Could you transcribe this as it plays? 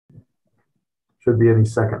Should be any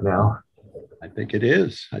second now. I think it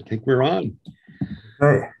is. I think we're on.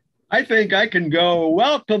 Hey. I think I can go.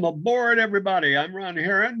 Welcome aboard, everybody. I'm Ron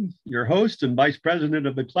Heron, your host and vice president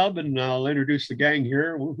of the club, and I'll introduce the gang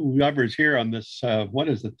here, whoever's here on this, what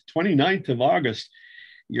is it, 29th of August,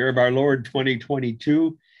 year of our Lord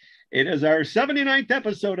 2022. It is our 79th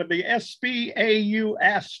episode of the SBAU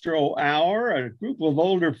Astro Hour, a group of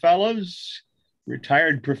older fellows,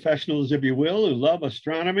 retired professionals, if you will, who love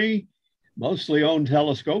astronomy, mostly own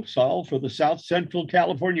telescopes, all for the South Central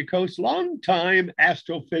California coast, longtime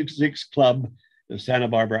astrophysics club, the Santa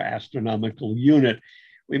Barbara Astronomical Unit.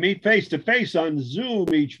 We meet face-to-face on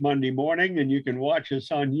Zoom each Monday morning, and you can watch us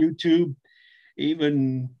on YouTube,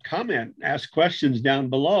 even comment, ask questions down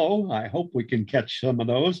below. I hope we can catch some of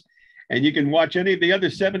those. And you can watch any of the other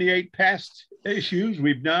 78 past issues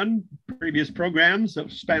we've done, previous programs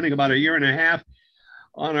spanning about a year and a half,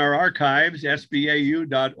 on our archives,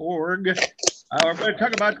 sbau.org. We're going to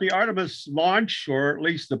talk about the Artemis launch, or at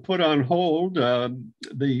least the put on hold,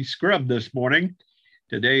 the scrub this morning.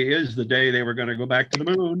 Today is the day they were going to go back to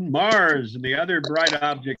the moon, Mars, and the other bright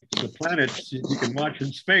objects, the planets you can watch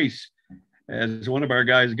in space, as one of our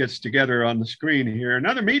guys gets together on the screen here.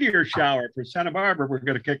 Another meteor shower for Santa Barbara we're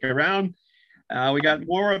going to kick around. We got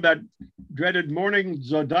more of that dreaded morning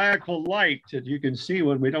zodiacal light that you can see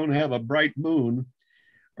when we don't have a bright moon.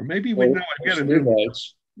 Or maybe we know I get a new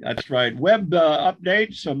lights. That's right. Web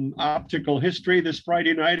update, some optical history. This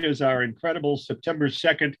Friday night is our incredible September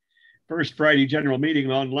 2nd, first Friday general meeting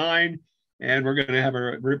online. And we're going to have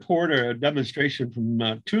a report or a demonstration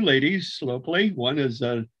from two ladies locally. One is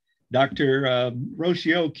Dr.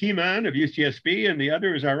 Rocio Keeman of UCSB, and the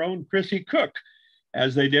other is our own Chrissy Cook,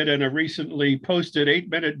 as they did in a recently posted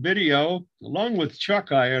 8-minute video, along with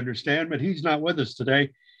Chuck, I understand, but he's not with us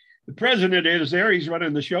today. The president is there. He's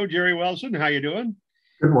running the show. Jerry Wilson, how you doing?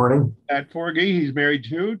 Good morning. Pat Forgy, he's married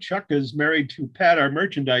to. Chuck is married to Pat, our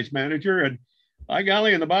merchandise manager. And by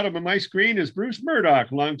golly, in the bottom of my screen is Bruce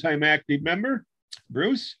Murdoch, longtime active member.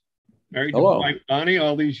 Bruce, married to wife Bonnie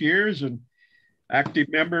all these years, and active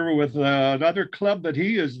member with another club that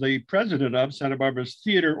he is the president of, Santa Barbara's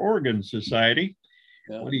Theater Organ Society.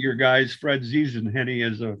 Yeah. One of your guys, Fred Ziesenhenny,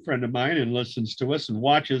 is a friend of mine and listens to us and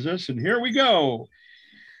watches us. And here we go.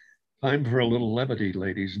 Time for a little levity,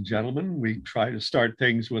 ladies and gentlemen. We try to start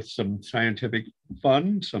things with some scientific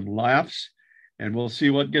fun, some laughs, and we'll see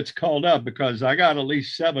what gets called up, because I got at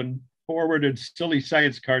least 7 forwarded silly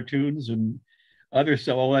science cartoons and others.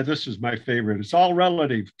 So this is my favorite. It's all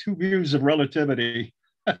relative, 2 views of relativity.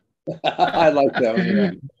 I like that one,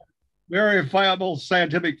 yeah. Verifiable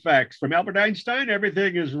scientific facts. From Albert Einstein,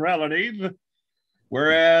 everything is relative,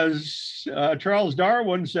 whereas Charles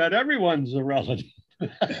Darwin said everyone's a relative.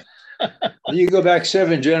 You go back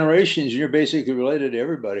 7 generations, you're basically related to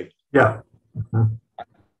everybody. Yeah.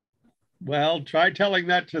 Well, try telling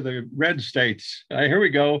that to the red states. Here we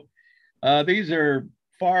go. These are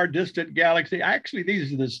far distant galaxy. Actually,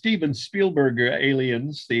 these are the Steven Spielberg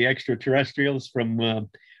aliens, the extraterrestrials from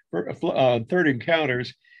Third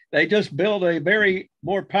Encounters. They just built a very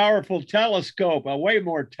more powerful telescope, a way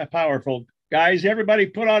more powerful. Guys, everybody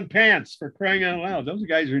put on pants, for crying out loud. Those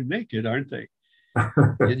guys are naked, aren't they?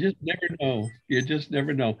 You just never know. You just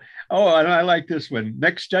never know. Oh, and I like this one.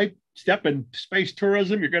 Next step in space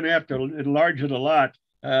tourism, you're going to have to enlarge it a lot.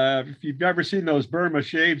 If you've never seen those Burma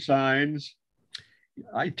shade signs,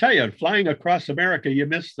 I tell you, flying across America, you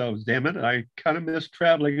miss those, damn it. I kind of miss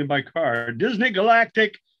traveling by car. Disney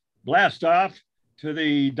Galactic blast off to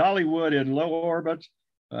the Dollywood in low orbit.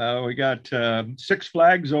 We got Six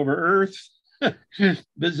Flags over Earth.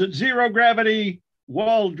 Visit Zero Gravity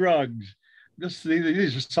Wall Drugs.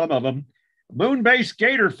 These are some of them. Moon-based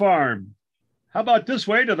gator farm. How about this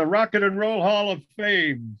way to the Rocket and Roll Hall of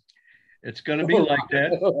Fame? It's going to be like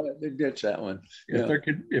that. I did get that one. Yeah.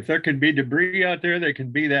 If there can be debris out there, there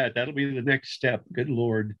can be that. That'll be the next step. Good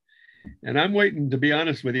Lord. And I'm waiting, to be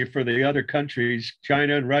honest with you, for the other countries,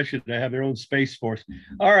 China and Russia, to have their own space force.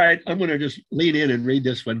 All right, I'm going to just lean in and read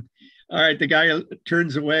this one. All right, the guy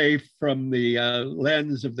turns away from the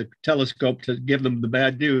lens of the telescope to give them the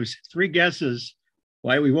bad news. 3 guesses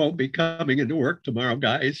why we won't be coming into work tomorrow,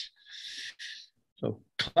 guys. So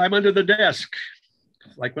climb under the desk,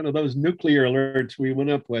 like one of those nuclear alerts we went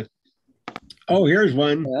up with. Oh, here's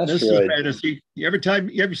one. This is fantasy. You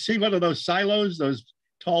ever see one of those silos, those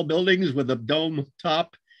tall buildings with a dome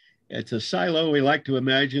top? It's a silo. We like to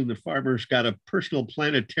imagine the farmer's got a personal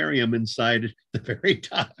planetarium inside at the very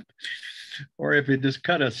top. Or if you just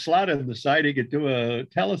cut a slot in the side, you could do a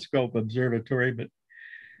telescope observatory, but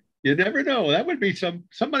you never know. That would be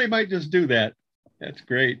somebody might just do that. That's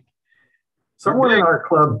great. Someone in big. our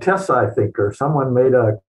club, Tessa, I think, or someone made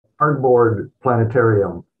a cardboard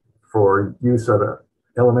planetarium for use at a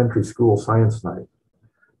elementary school science night.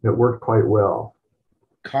 It worked quite well.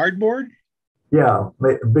 Cardboard? Yeah,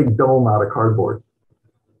 a big dome out of cardboard.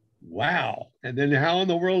 Wow. And then how in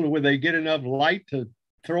the world would they get enough light to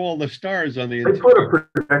throw all the stars on the They put a interior?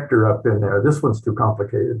 projector up in there. This one's too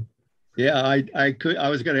complicated. Yeah, I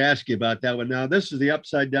was going to ask you about that one. Now, this is the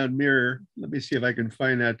upside down mirror. Let me see if I can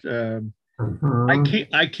find that. Mhm.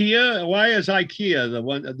 IKEA. Why is IKEA the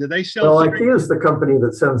one? Do they sell? Well, IKEA is the company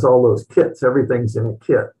that sends all those kits. Everything's in a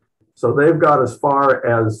kit. So they've got as far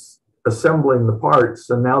as assembling the parts,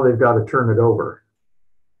 and now they've got to turn it over.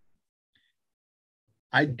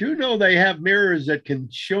 I do know they have mirrors that can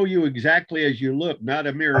show you exactly as you look, not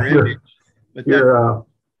a mirror You're- image. But that, You're,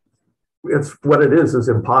 it's what it is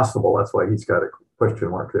impossible. That's why he's got a question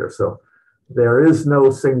mark there. So there is no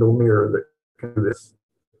single mirror that can do this.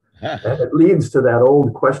 And it leads to that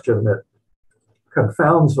old question that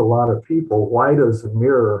confounds a lot of people. Why does a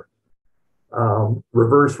mirror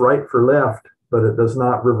reverse right for left, but it does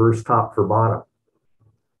not reverse top for bottom?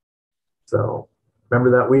 So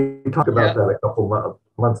remember that we talked about that a couple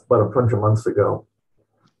months, but a bunch of months ago.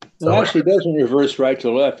 It actually doesn't reverse right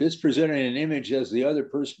to left. It's presenting an image as the other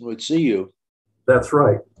person would see you. That's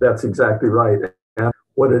right. That's exactly right. And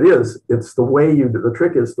what it is, it's the way the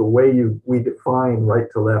trick is the way we define right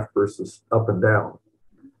to left versus up and down.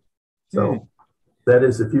 So that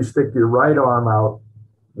is, if you stick your right arm out,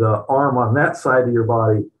 the arm on that side of your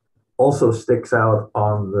body also sticks out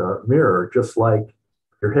on the mirror, just like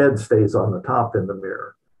your head stays on the top in the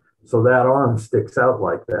mirror. So that arm sticks out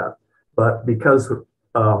like that. But because the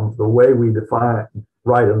way we define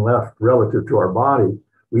right and left relative to our body,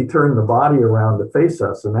 we turn the body around to face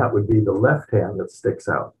us, and that would be the left hand that sticks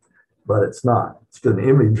out. But it's not. It's just an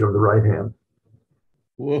image of the right hand.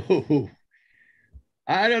 whoa.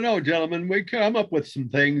 I don't know, gentlemen. We come up with some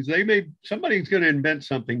things. Somebody's going to invent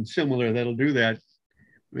something similar that'll do that.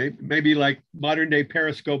 Maybe like modern day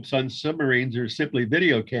periscopes on submarines are simply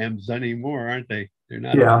video cams anymore, aren't they? They're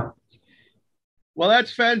not. Yeah. Well,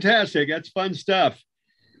 that's fantastic. That's fun stuff.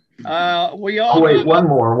 We all. Oh, wait, one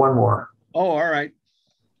more. Oh, all right.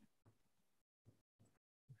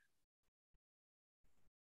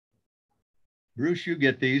 Bruce, you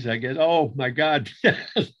get these, I guess. Oh my God.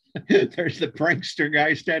 There's the prankster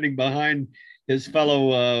guy standing behind his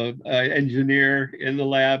fellow engineer in the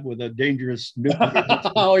lab with a dangerous nuclear.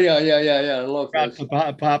 Oh yeah. I love About this. to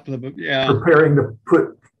pop the, yeah.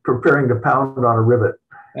 Preparing to pound on a rivet.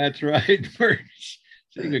 That's right. We're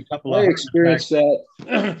seeing a couple I of. experienced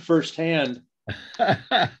that firsthand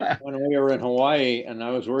when we were in Hawaii, and I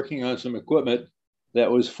was working on some equipment that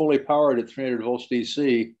was fully powered at 300 volts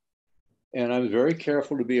DC, and I was very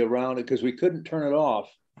careful to be around it because we couldn't turn it off.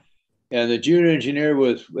 And the junior engineer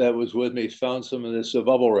that was with me found some of this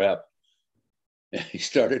bubble wrap. And he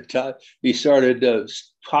started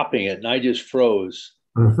popping it, and I just froze.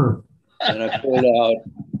 Mm-hmm. And I pulled out.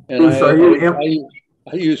 And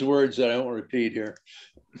I use words that I won't repeat here.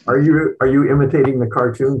 Are you imitating the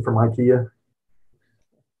cartoon from IKEA?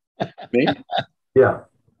 Me? Yeah,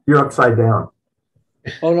 you're upside down.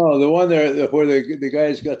 Oh no, the one there where the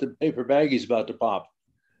guy's got the paper bag he's about to pop.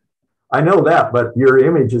 I know that, but your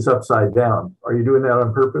image is upside down. Are you doing that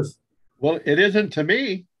on purpose? Well, it isn't to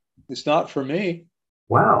me. It's not for me.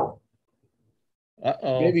 Wow.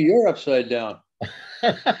 Uh-oh. Maybe you're upside down.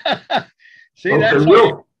 See, okay, that's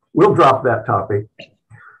we'll drop that topic.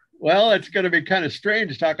 well, it's going to be kind of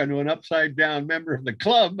strange talking to an upside down member of the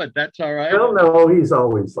club, but that's all right. Well, no, he's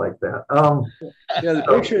always like that. Yeah, the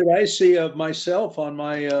picture that I see of myself on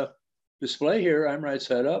my display here, I'm right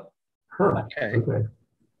side up. Huh, okay.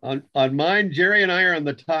 On mine, Jerry and I are on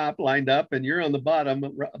the top lined up, and you're on the bottom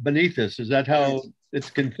beneath us. Is that how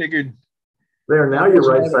it's configured? There, now you're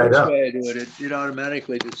right side up. It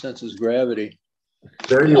automatically senses gravity.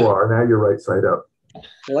 There you are. Now you're right side up.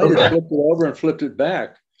 Well, I just flipped it over and flipped it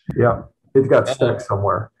back. Yeah, it got stuck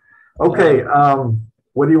somewhere. Okay,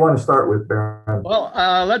 what do you want to start with, Baron?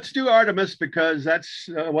 Well, let's do Artemis because that's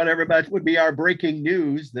what everybody would be our breaking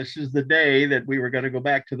news. This is the day that we were going to go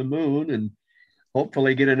back to the moon and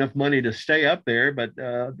hopefully get enough money to stay up there. But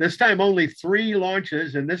this time only 3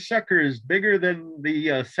 launches, and this sucker is bigger than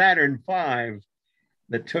the Saturn V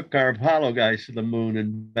that took our Apollo guys to the moon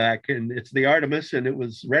and back. And it's the Artemis, and it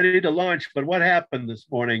was ready to launch. But what happened this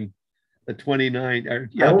morning, the 29th?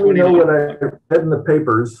 I only know what I read in the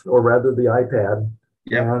papers, or rather the iPad,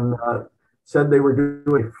 and said they were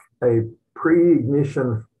doing a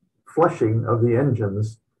pre-ignition flushing of the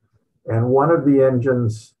engines. And one of the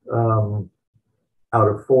engines out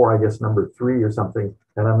of 4, I guess number 3 or something,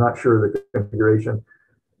 and I'm not sure the configuration.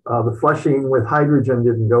 The flushing with hydrogen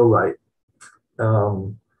didn't go right.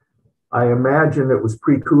 I imagine it was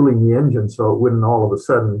pre-cooling the engine so it wouldn't all of a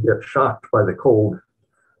sudden get shocked by the cold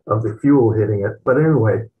of the fuel hitting it. But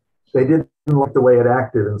anyway, they didn't like the way it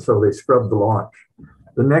acted, and so they scrubbed the launch.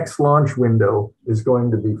 The next launch window is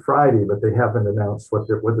going to be Friday, but they haven't announced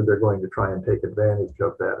whether they're going to try and take advantage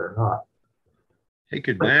of that or not. Take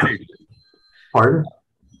advantage? Pardon?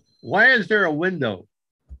 Why is there a window?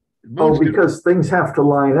 Oh, because things have to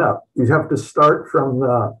line up. You have to start from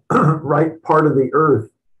the right part of the Earth.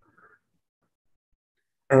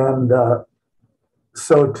 And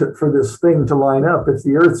so for this thing to line up, if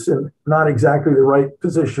the Earth's in not exactly the right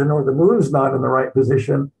position or the moon's not in the right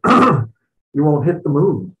position, you won't hit the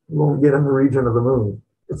moon. You won't get in the region of the moon.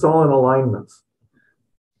 It's all in alignments.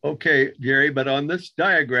 Okay, Jerry, but on this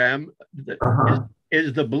diagram,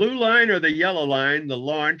 is the blue line or the yellow line the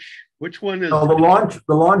launch? Which one is? Oh,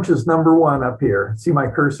 the launch is number 1 up here. See my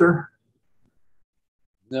cursor?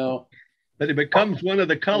 No. But it becomes one of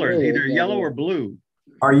the colors, either yellow or blue.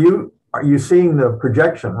 Are you seeing the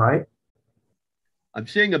projection, right? I'm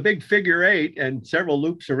seeing a big figure 8 and several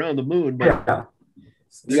loops around the moon. But yeah.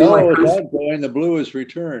 The yellow is outgoing, the blue is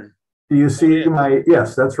return. Do you see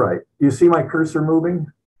yes, that's right. Do you see my cursor moving?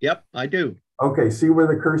 Yep, I do. Okay, see where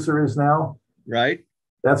the cursor is now? Right.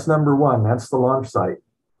 That's number 1. That's the launch site.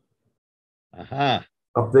 Aha.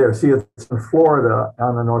 Up there. See, it's in Florida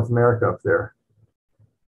on the North America up there.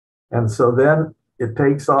 And so then it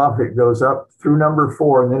takes off, it goes up through number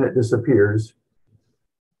 4, and then it disappears.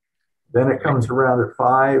 Then it comes around at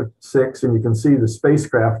 5, 6, and you can see the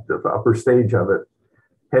spacecraft, the upper stage of it,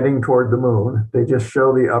 heading toward the moon. They just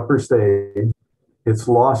show the upper stage. It's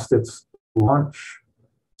lost its launch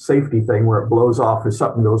safety thing where it blows off. If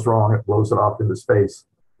something goes wrong, it blows it off into space.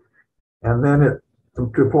 And then it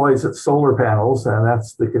deploys its solar panels, and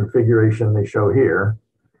that's the configuration they show here.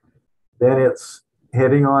 Then it's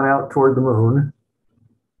heading on out toward the moon,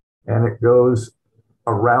 and it goes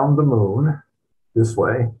around the moon this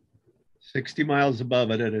way. 60 miles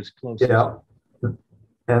above it at its closest. Yeah.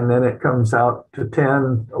 And then it comes out to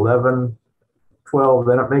 10, 11, 12.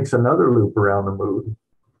 Then it makes another loop around the moon.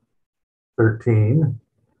 13.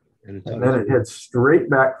 And then it heads straight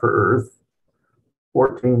back for Earth.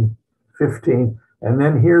 14, 15. And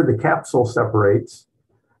then here the capsule separates.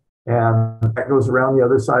 And that goes around the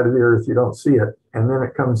other side of the Earth. You don't see it. And then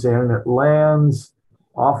it comes in and it lands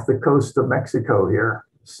off the coast of Mexico here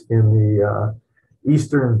in the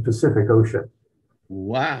Eastern Pacific Ocean.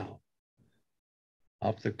 Wow.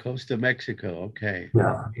 Off the coast of Mexico. Okay.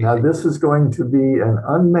 Yeah. Now this is going to be an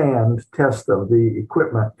unmanned test of the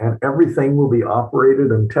equipment, and everything will be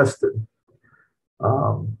operated and tested,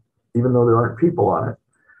 even though there aren't people on it.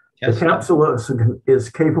 The capsule is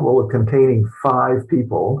capable of containing 5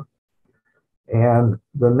 people. And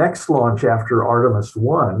the next launch after Artemis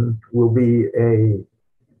 1 will be a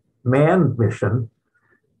manned mission.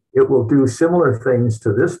 It will do similar things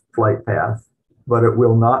to this flight path, but it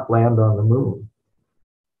will not land on the moon.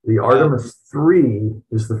 The Artemis 3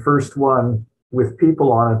 is the first one with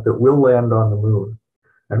people on it that will land on the moon.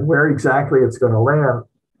 And where exactly it's going to land,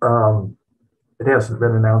 it hasn't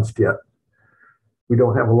been announced yet. We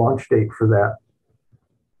don't have a launch date for that.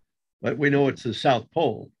 But we know it's the South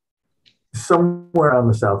Pole. Somewhere on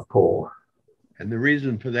the South Pole. And the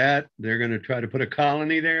reason for that, they're going to try to put a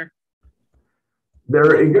colony there?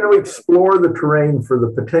 They're going to explore the terrain for the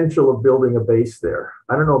potential of building a base there.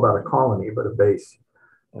 I don't know about a colony, but a base.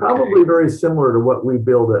 Okay. Probably very similar to what we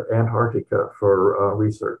build at Antarctica for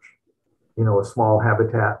research. You know, a small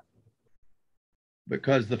habitat.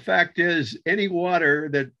 Because the fact is, any water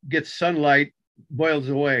that gets sunlight boils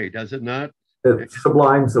away, does it not? It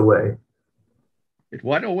sublimes away. It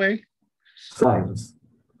what away? Sublimes.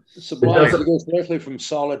 Sublimes. It goes directly from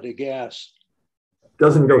solid to gas.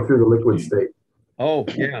 Doesn't go through the liquid state. Oh,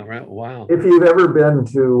 yeah, right. Wow. If you've ever been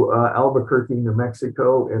to Albuquerque, New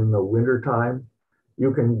Mexico in the wintertime,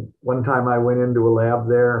 you can, one time I went into a lab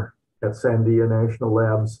there at Sandia National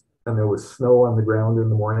Labs, and there was snow on the ground in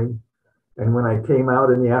the morning. And when I came out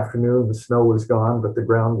in the afternoon, the snow was gone, but the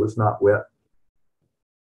ground was not wet.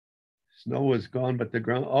 Snow was gone, but the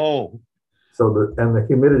ground, oh. So the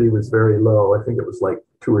humidity was very low. I think it was like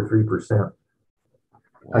 2 or 3%.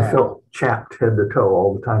 Wow. I felt chapped head to toe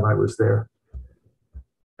all the time I was there.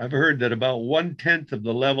 I've heard that about 1/10 of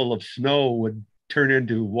the level of snow would turn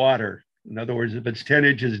into water. In other words, if it's 10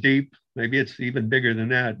 inches deep, maybe it's even bigger than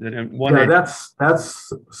that.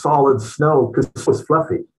 That's solid snow because it was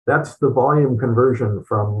fluffy. That's the volume conversion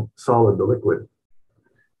from solid to liquid.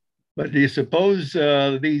 But do you suppose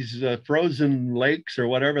these frozen lakes or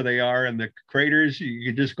whatever they are in the craters, you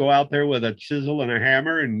could just go out there with a chisel and a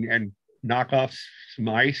hammer and knock off some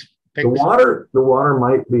ice? The water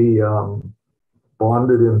might be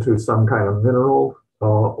bonded into some kind of mineral,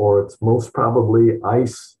 or it's most probably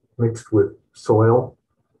ice mixed with soil.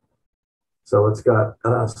 So it's got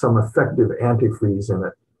some effective antifreeze in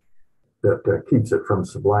it that keeps it from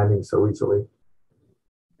subliming so easily.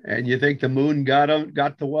 And you think the moon got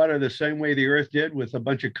the water the same way the Earth did, with a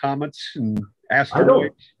bunch of comets and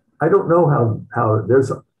asteroids? I don't know how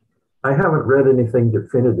I haven't read anything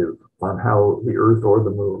definitive on how the Earth or the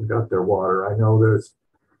moon got their water. I know there's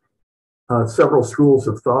several schools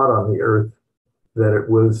of thought on the Earth that it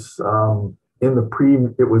was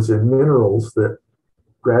it was in minerals that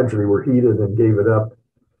gradually were heated and gave it up,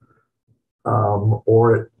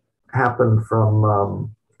 or it happened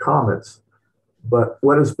from comets. But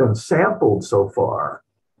what has been sampled so far,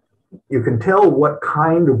 you can tell what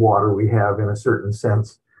kind of water we have in a certain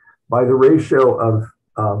sense by the ratio of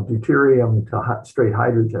deuterium to straight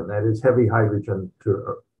hydrogen, that is heavy hydrogen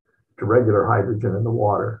to regular hydrogen in the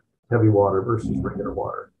water, heavy water versus regular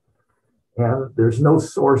water. And there's no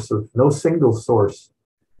single source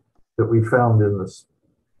that we found in the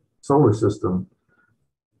solar system,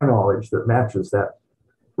 knowledge, that matches that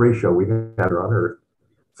ratio we have on Earth.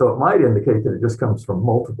 So it might indicate that it just comes from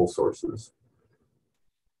multiple sources,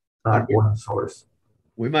 not one source.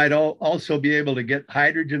 We might also be able to get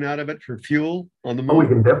hydrogen out of it for fuel on the moon. Oh, we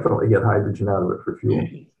can definitely get hydrogen out of it for fuel.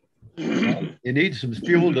 You need some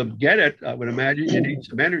fuel to get it, I would imagine. You need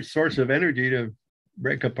some source of energy to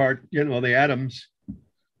break apart, the atoms.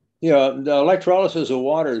 Yeah, the electrolysis of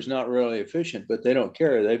water is not really efficient, but they don't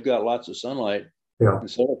care. They've got lots of sunlight and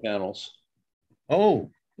solar panels. Oh,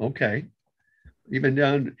 okay. Even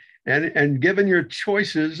down, and given your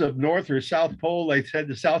choices of North or South Pole, they said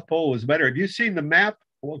the South Pole was better. Have you seen the map?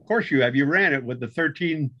 Well, of course you have. You ran it with the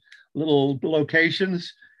 13 little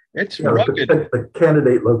locations. It's rugged. The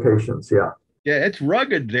candidate locations, yeah. Yeah, it's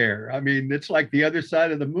rugged there. I mean, it's like the other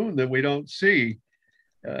side of the moon that we don't see.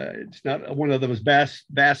 It's not one of those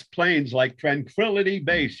vast plains like Tranquility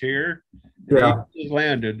Base here. Yeah. It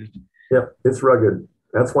landed. Yep, it's rugged.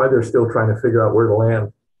 That's why they're still trying to figure out where to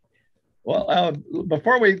land. Well,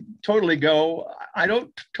 before we totally go, I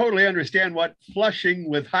don't totally understand what flushing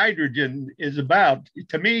with hydrogen is about.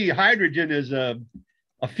 To me, hydrogen is a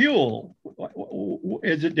fuel.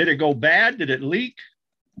 Did it go bad? Did it leak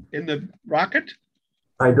in the rocket?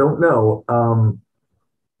 I don't know.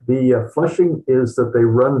 The flushing is that they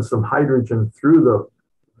run some hydrogen through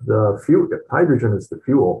the fuel. Hydrogen is the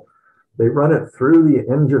fuel. They run it through the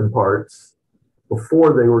engine parts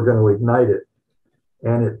before they were going to ignite it,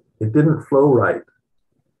 and it didn't flow right.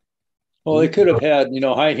 Well, they could have had,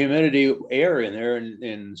 high humidity air in there,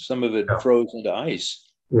 and some of it froze into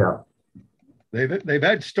ice. Yeah. They've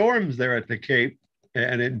had storms there at the Cape,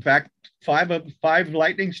 and in fact, five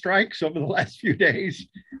lightning strikes over the last few days.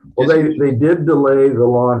 Well, they did delay the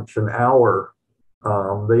launch an hour.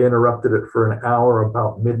 They interrupted it for an hour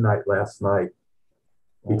about midnight last night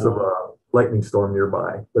because of a lightning storm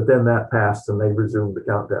nearby. But then that passed, and they resumed the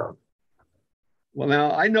countdown. Well,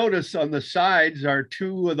 now I notice on the sides are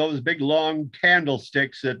two of those big long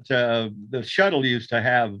candlesticks that the shuttle used to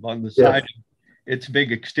have on the side of its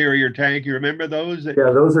big exterior tank. You remember those?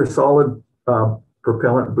 Yeah, those are solid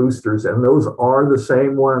propellant boosters, and those are the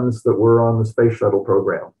same ones that were on the space shuttle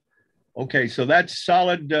program. Okay, so that's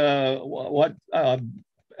solid,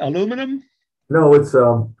 aluminum? No, it's,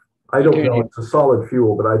 I don't know. It's a solid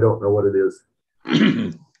fuel, but I don't know what it is.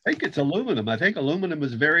 I think it's aluminum. I think aluminum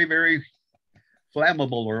is very, very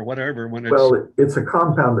flammable or whatever when it's... Well, it's a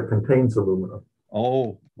compound that contains aluminum.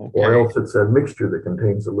 Oh, okay. Or else it's a mixture that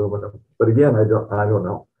contains aluminum. But again, I don't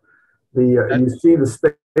know. You see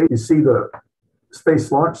the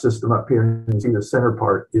space launch system up here, and you see the center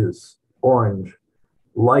part is orange,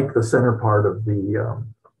 like the center part of the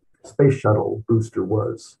space shuttle booster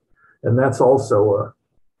was. And that's also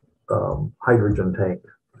a hydrogen tank.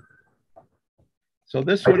 So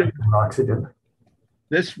this would have oxygen.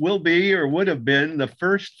 This will be or would have been the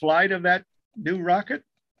first flight of that new rocket?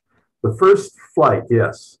 The first flight,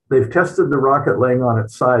 yes. They've tested the rocket laying on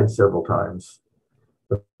its side several times,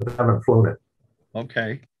 but they haven't flown it.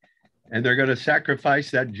 Okay. And they're going to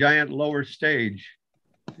sacrifice that giant lower stage.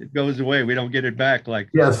 It goes away. We don't get it back like...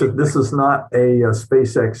 Yes, this is not a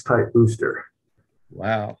SpaceX type booster.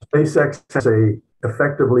 Wow. SpaceX has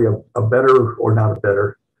effectively a better, or not a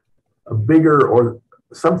better, a bigger or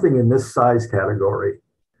something in this size category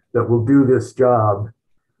that will do this job,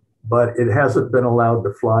 but it hasn't been allowed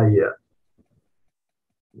to fly yet.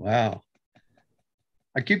 Wow.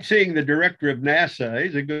 I keep seeing the director of NASA.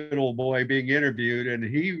 He's a good old boy being interviewed, and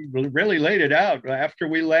he really laid it out. After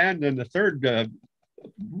we land in the third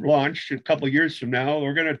launch a couple of years from now,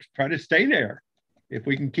 we're going to try to stay there if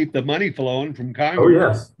we can keep the money flowing from Congress. Oh,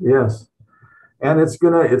 yes, yes. And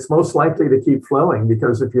it's most likely to keep flowing,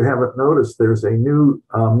 because if you haven't noticed, there's a new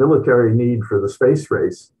military need for the space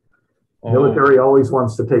race. Military always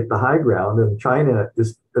wants to take the high ground, and China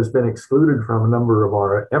has been excluded from a number of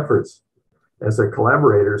our efforts as a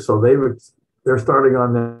collaborator. So they're starting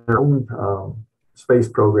on their own space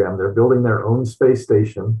program. They're building their own space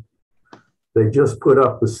station. They just put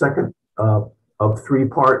up the second of 3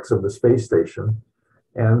 parts of the space station.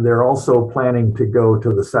 And they're also planning to go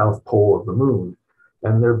to the South Pole of the moon.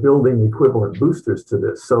 And they're building equivalent boosters to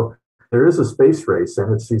this. So there is a space race,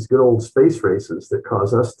 and it's these good old space races that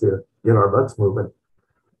cause us to get our butts moving.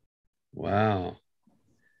 Wow.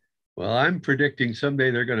 Well, I'm predicting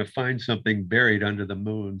someday they're going to find something buried under the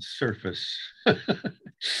moon's surface. And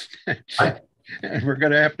we're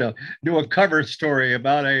going to have to do a cover story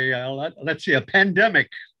about a pandemic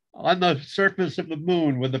on the surface of the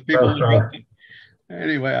moon with the people.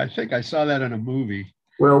 Anyway, I think I saw that in a movie.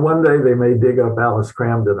 Well, one day they may dig up Alice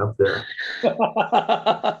Cramden up there. To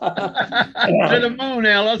the moon,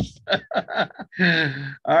 Alice.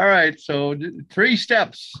 All right, so 3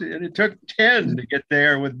 steps. And it took 10 to get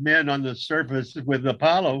there with men on the surface with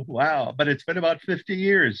Apollo. Wow, but it's been about 50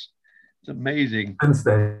 years. It's amazing. Since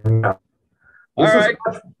then, yeah. All this right. is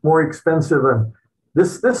much more expensive, and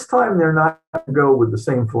this time they're not going to go with the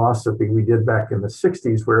same philosophy we did back in the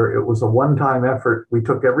 60s, where it was a one-time effort. We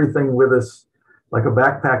took everything with us, like a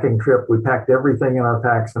backpacking trip. We packed everything in our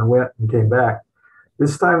packs and went and came back.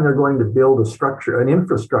 This time they're going to build an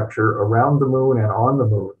infrastructure around the moon and on the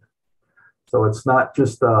moon. So it's not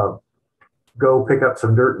just go pick up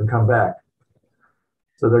some dirt and come back.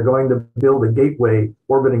 So they're going to build a gateway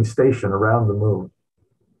orbiting station around the moon.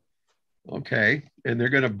 Okay, and they're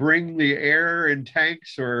going to bring the air in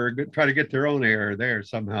tanks, or try to get their own air there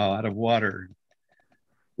somehow out of water.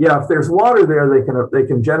 Yeah, if there's water there, they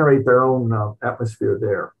can generate their own atmosphere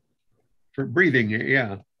there For breathing,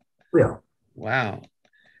 yeah. Yeah. Wow.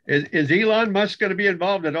 Is Elon Musk going to be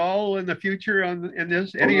involved at all in the future in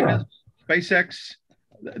this? Any of his SpaceX?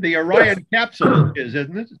 The Orion capsule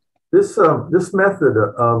isn't it? This method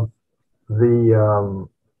of the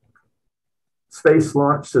space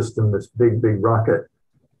launch system, this big rocket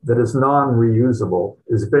that is non-reusable,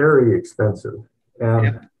 is very expensive.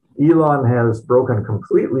 And Elon has broken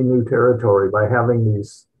completely new territory by having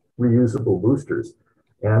these reusable boosters.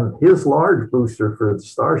 And his large booster for the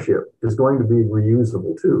Starship is going to be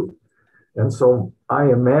reusable too. And so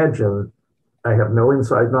I imagine, I have no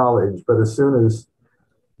inside knowledge, but as soon as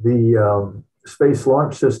the space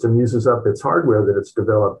launch system uses up its hardware that it's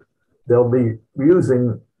developed, they'll be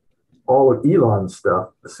using all of Elon's stuff,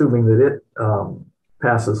 assuming that it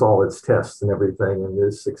passes all its tests and everything and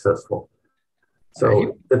is successful.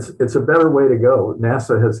 So it's a better way to go.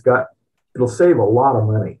 NASA it'll save a lot of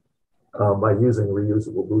money by using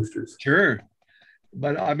reusable boosters. Sure.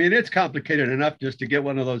 But I mean, it's complicated enough just to get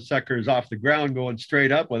one of those suckers off the ground going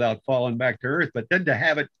straight up without falling back to Earth. But then to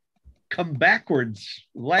have it come backwards,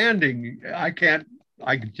 landing, I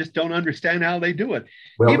just don't understand how they do it.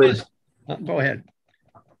 Well, go ahead.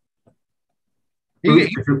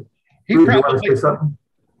 Bruce, He Bruce, probably you say something?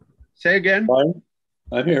 Say again.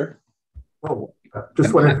 I'm here. Oh,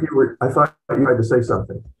 just wondering if I thought you had to say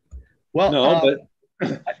something. Well, no, but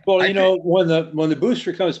when the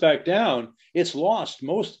booster comes back down, it's lost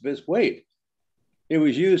most of its weight. It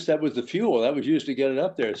was used, that was the fuel that was used to get it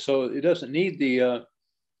up there. So it doesn't need the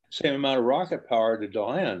same amount of rocket power to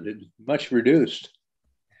land. It's much reduced.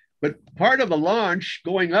 But part of the launch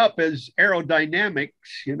going up is aerodynamics,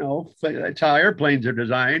 that's how airplanes are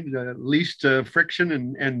designed, least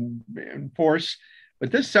friction and force.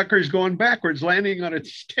 But this sucker is going backwards, landing on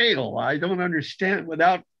its tail. I don't understand,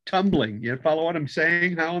 without tumbling. You follow what I'm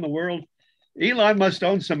saying? How in the world? Elon must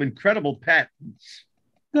own some incredible patents.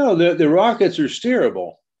 No, the rockets are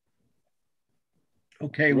steerable.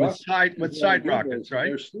 Okay, with side rockets, right?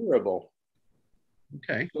 They're steerable.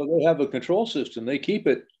 Okay. So they have a control system. They keep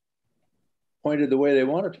it pointed the way they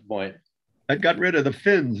want it to point. That got rid of the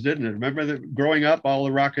fins, didn't it? Remember that growing up, all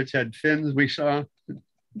the rockets had fins we saw in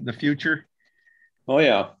the future? Oh,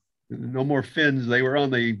 yeah. No more fins. They were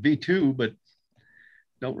on the V2, but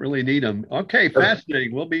don't really need them. Okay,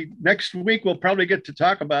 fascinating. Next week, we'll probably get to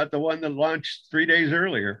talk about the one that launched 3 days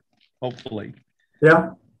earlier, hopefully.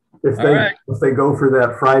 Yeah, if they go for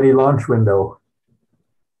that Friday launch window.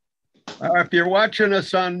 If you're watching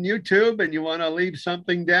us on YouTube and you want to leave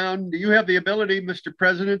something down, do you have the ability, Mr.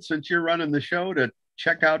 President, since you're running the show, to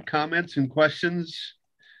checkout comments and questions?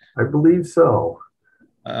 I believe so.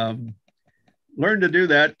 Learn to do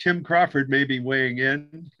that. Tim Crawford may be weighing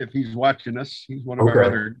in if he's watching us. He's one of our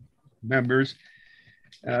other members.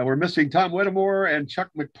 We're missing Tom Whittemore and Chuck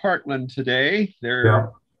McPartland today.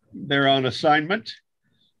 They're on assignment.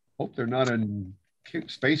 Hope they're not in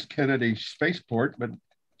Space Kennedy Spaceport, but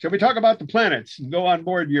shall we talk about the planets and go on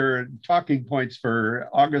board your talking points for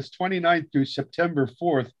August 29th through September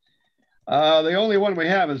 4th? The only one we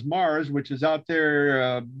have is Mars, which is out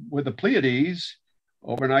there with the Pleiades.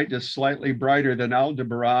 Overnight, just slightly brighter than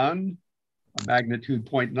Aldebaran, a magnitude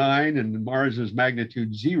 0.9, and Mars is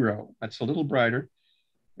magnitude 0. That's a little brighter.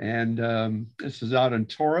 And this is out in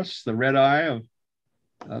Taurus, the red eye of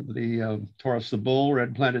the Taurus the Bull.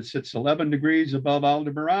 Red planet sits 11 degrees above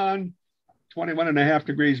Aldebaran, 21.5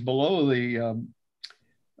 degrees below the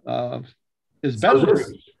is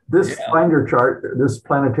Betelgeuse. This finder chart, this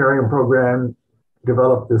planetarium program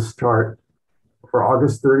developed this chart for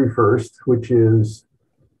August 31st, which is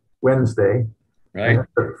Wednesday, right,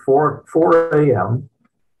 at 4 a.m.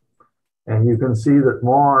 And you can see that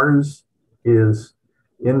Mars is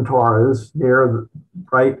in Taurus near the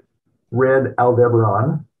bright red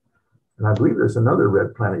Aldebaran. And I believe there's another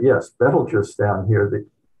red planet. Yes, Betelgeuse down here.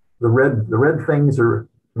 The red things are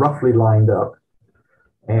roughly lined up.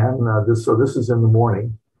 And this is in the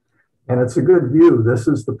morning. And it's a good view. This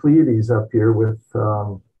is the Pleiades up here with,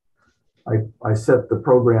 I set the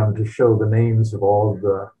program to show the names of all of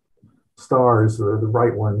the stars, the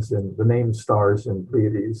bright ones, and the named stars in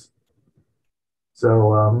Pleiades.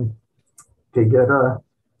 So Tegeta,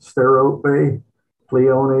 Sterope,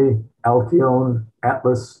 Pleione, Alcyone,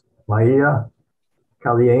 Atlas, Maia,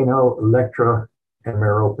 Calieno, Electra, and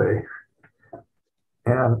Merope.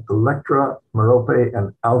 And Electra, Merope,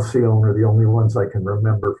 and Alcyone are the only ones I can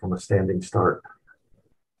remember from a standing start.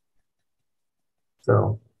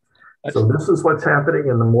 So this is what's happening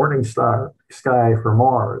in the morning sky for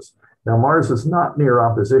Mars. Now, Mars is not near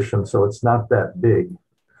opposition, so it's not that big.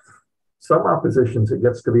 Some oppositions, it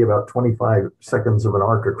gets to be about 25 seconds of an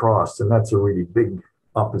arc across, and that's a really big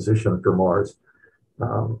opposition for Mars.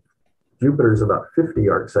 Jupiter is about 50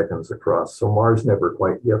 arc seconds across, so Mars never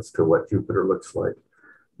quite gets to what Jupiter looks like.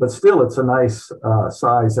 But still, it's a nice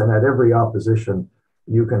size, and at every opposition,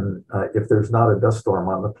 you can, if there's not a dust storm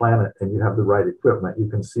on the planet and you have the right equipment, you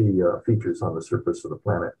can see features on the surface of the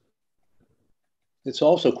planet. It's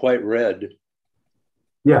also quite red.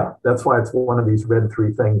 Yeah, that's why it's one of these red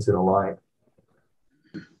three things in a line.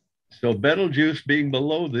 So Betelgeuse being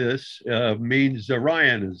below this means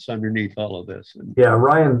Orion is underneath all of this. Yeah,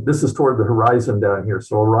 Orion, this is toward the horizon down here.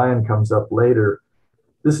 So Orion comes up later.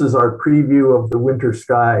 This is our preview of the winter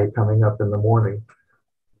sky coming up in the morning.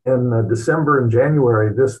 In December and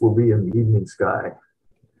January, this will be in the evening sky.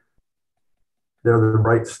 They're the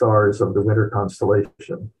bright stars of the winter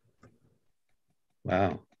constellation.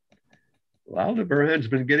 Wow. Well, Aldebaran's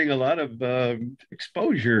been getting a lot of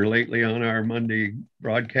exposure lately on our Monday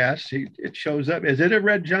broadcasts. It shows up. Is it a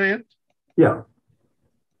red giant? Yeah.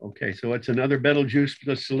 Okay, so it's another Betelgeuse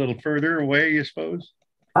just a little further away, you suppose?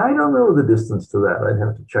 I don't know the distance to that. I'd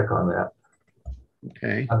have to check on that.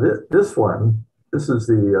 Okay. This one, this is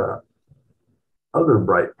the other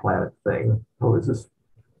bright planet thing. Oh, is this,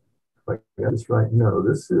 if I got this right? No,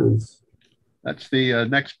 this is. That's the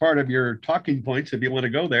next part of your talking points if you want to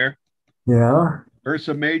go there. Yeah.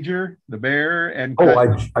 Ursa Major, the Bear, and... Oh,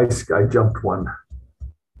 I jumped one.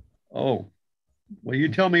 Oh, well, you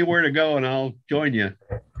tell me where to go and I'll join you.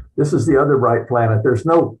 This is the other bright planet. There's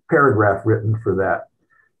no paragraph written for that.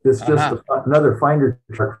 It's just another finder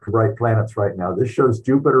chart for bright planets right now. This shows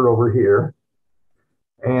Jupiter over here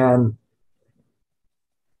and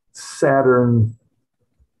Saturn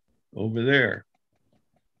over there.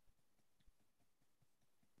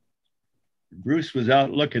 Bruce was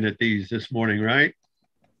out looking at these this morning, right?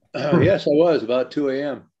 Yes, I was, about 2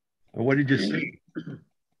 a.m. What did you see?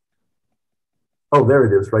 Oh, there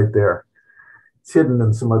it is, right there. It's hidden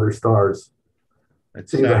in some other stars.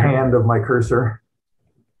 See the hand of my cursor?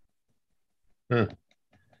 Huh.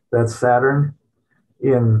 That's Saturn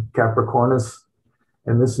in Capricornus.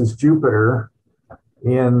 And this is Jupiter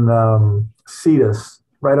in Cetus,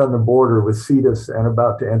 right on the border with Cetus and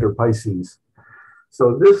about to enter Pisces.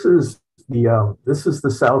 So this is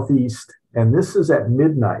the southeast, and this is at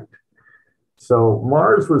midnight. So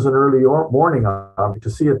Mars was an early morning object. To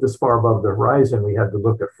see it this far above the horizon, we had to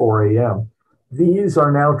look at 4 a.m. These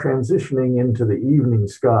are now transitioning into the evening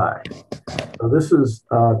sky. So this is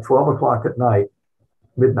 12 o'clock at night,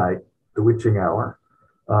 midnight, the witching hour.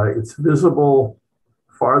 It's visible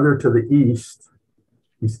farther to the east.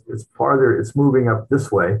 It's moving up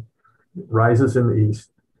this way. rises in the east.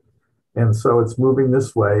 And so it's moving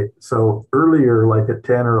this way. So earlier, like at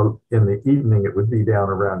 10 or in the evening, it would be down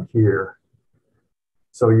around here.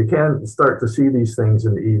 So you can start to see these things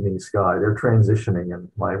in the evening sky. They're transitioning,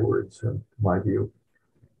 in my words, in my view.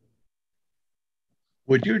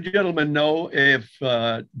 Would you gentlemen know if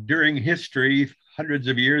during history, hundreds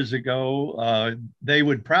of years ago, they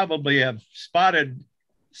would probably have spotted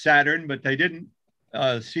Saturn, but they didn't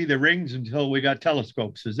see the rings until we got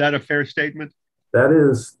telescopes? Is that a fair statement? That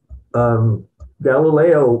is,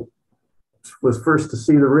 Galileo was first to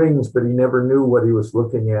see the rings, but he never knew what he was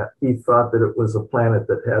looking at. He thought that it was a planet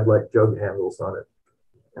that had like jug handles on it.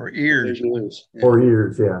 Or ears. Yeah. Or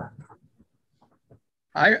ears, yeah.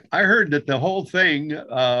 I heard that the whole thing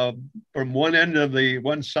from one end of the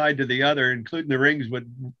one side to the other, including the rings,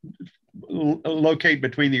 would locate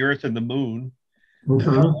between the Earth and the Moon.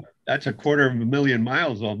 Mm-hmm. That's 250,000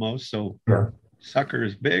 miles almost. So yeah, sucker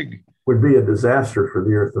is big. Would be a disaster for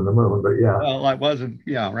the Earth and the Moon, but yeah. Well, I wasn't.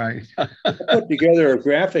 Yeah, right. I put together a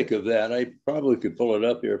graphic of that. I probably could pull it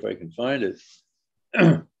up here if I can find it.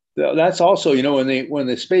 That's also, you know, when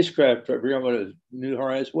the spacecraft, I forgot what it was, New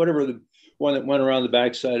Horizons, whatever, the one that went around the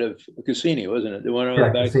backside of Cassini, wasn't it? They went around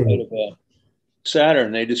the backside of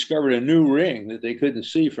Saturn. They discovered a new ring that they couldn't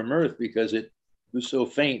see from Earth because it was so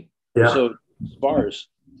faint, so sparse.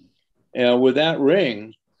 And with that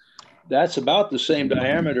ring, that's about the same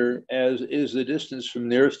diameter as is the distance from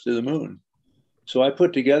the Earth to the Moon. So I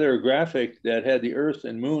put together a graphic that had the Earth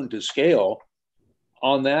and Moon to scale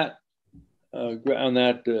on that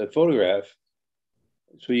photograph.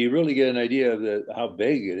 So you really get an idea of how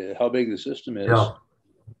big it is, how big the system is.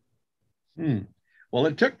 Yeah. Well,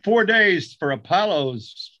 it took 4 days for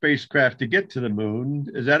Apollo's spacecraft to get to the Moon.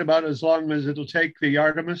 Is that about as long as it'll take the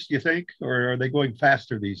Artemis, you think? Or are they going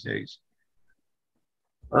faster these days?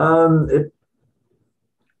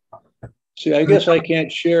 See, I guess I can't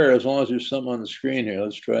share as long as there's something on the screen here.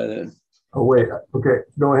 Let's try that. Oh, wait. Okay,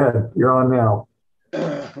 go ahead. You're on now.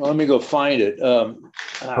 Well, let me go find it. I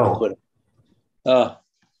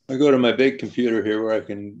go to my big computer here where I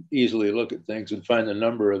can easily look at things and find the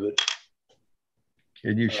number of it.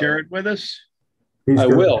 Can you share it with us? I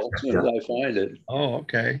will as soon as I find it. Oh,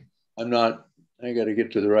 okay. I got to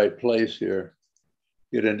get to the right place here.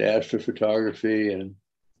 Get into astrophotography and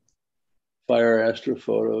fire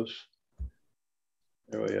astrophotos.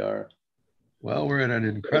 There we are. Well, we're in an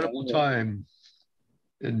incredible time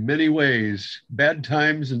in many ways. Bad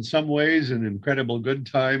times in some ways and incredible good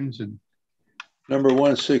times. And number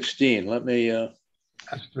 116. Let me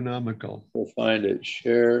astronomical. We'll find it.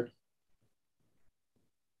 Share.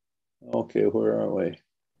 Okay, where are we?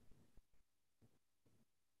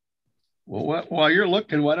 Well, while you're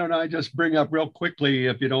looking, why don't I just bring up real quickly,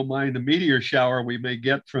 if you don't mind, the meteor shower we may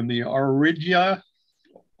get from the Auriga,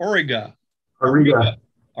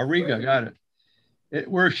 got it.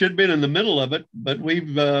 We should have been in the middle of it, but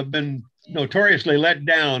we've been notoriously let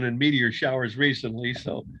down in meteor showers recently.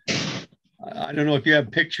 So I don't know if you have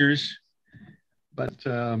pictures, but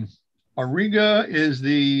Auriga is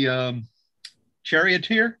the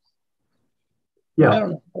charioteer. Yeah. I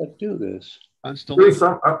don't know how to do this. I'm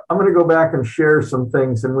going to go back and share some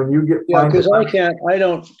things, and when you get because I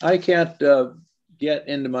can't get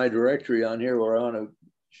into my directory on here where I want to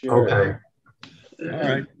share. Okay. All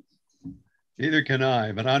right. Neither can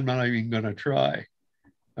I, but I'm not even going to try.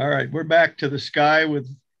 All right, we're back to the sky with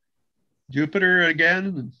Jupiter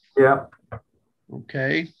again. Yeah.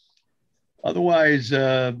 Okay. Otherwise,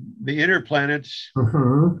 the inner planets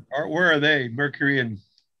where are they? Mercury and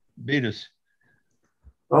Venus.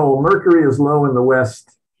 Oh, Mercury is low in the west,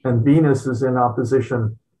 and Venus is in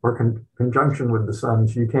opposition or conjunction with the sun,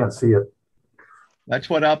 so you can't see it. That's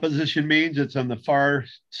what opposition means? It's on the far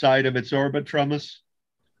side of its orbit from us?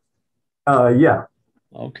 Yeah.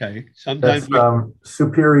 Okay. Sometimes that's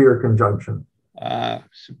superior conjunction.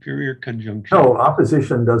 Superior conjunction. No,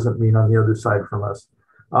 opposition doesn't mean on the other side from us.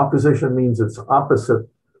 Opposition means it's opposite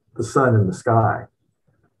the sun in the sky.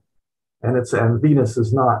 And Venus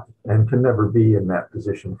is not and can never be in that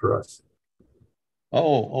position for us.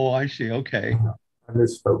 Oh, I see. Okay. I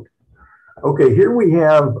misspoke. Okay, here we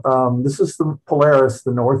have, this is the Polaris,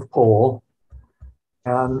 the North Pole,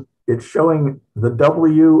 and it's showing the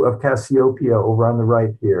W of Cassiopeia over on the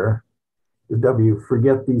right here. The W,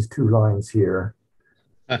 forget these two lines here.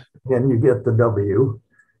 Then you get the W,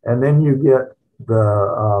 and then you get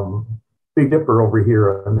the Big Dipper over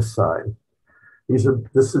here on this side. This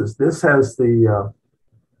has the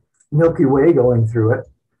Milky Way going through it,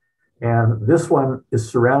 and this one is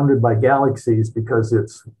surrounded by galaxies because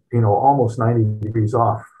it's almost 90 degrees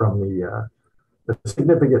off from the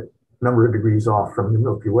significant number of degrees off from the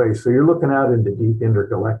Milky Way. So you're looking out into deep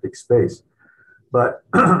intergalactic space. But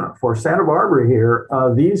for Santa Barbara here,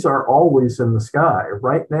 these are always in the sky.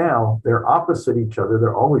 Right now, they're opposite each other.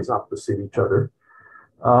 They're always opposite each other.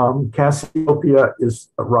 Cassiopeia is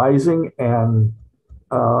rising and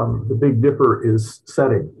the Big Dipper is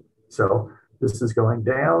setting. So this is going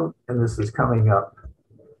down and this is coming up.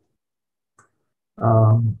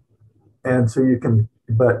 And so you can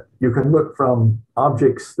look from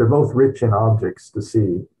objects, they're both rich in objects to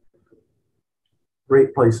see.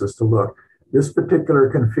 Great places to look. This particular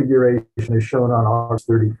configuration is shown on August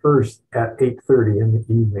 31st at 8:30 in the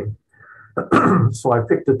evening. So I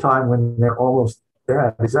picked a time when they're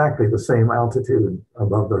at exactly the same altitude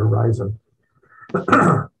above the horizon,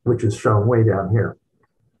 which is shown way down here.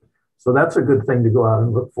 So that's a good thing to go out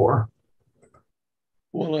and look for.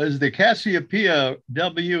 Well, is the Cassiopeia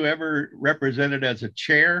W ever represented as a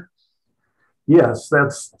chair? Yes,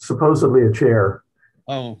 that's supposedly a chair.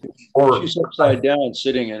 Oh. Or she's upside down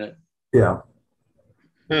sitting in it. Yeah.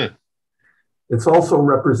 Huh. It's also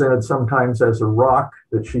represented sometimes as a rock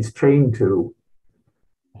that she's chained to.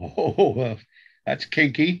 Oh, that's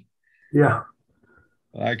kinky. Yeah.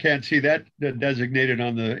 I can't see that designated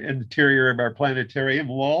on the interior of our planetarium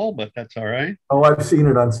wall, but that's all right. Oh, I've seen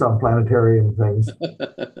it on some planetarium things.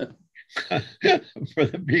 For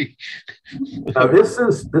the beach. Now this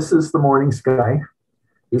is the morning sky.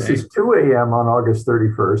 This is 2 a.m. on August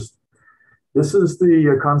 31st. This is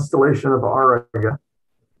the constellation of Auriga.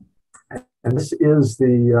 And this is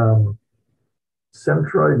the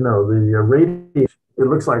the radiation. It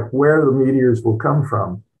looks like where the meteors will come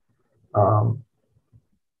from.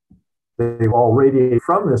 They all radiate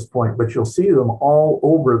from this point, but you'll see them all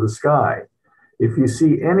over the sky. If you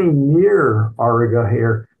see any near Auriga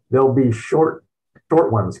here, they'll be short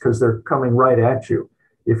ones because they're coming right at you.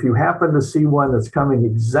 If you happen to see one that's coming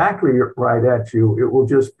exactly right at you, it will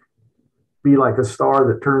just be like a star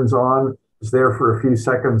that turns on, is there for a few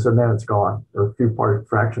seconds, and then it's gone, or a few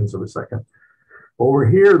fractions of a second. Over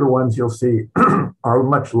here, the ones you'll see are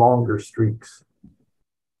much longer streaks.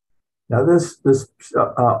 Now the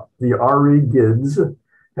Aurigids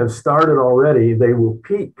have started already. They will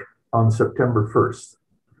peak on September 1st.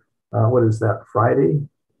 What is that, Friday?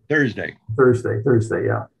 Thursday,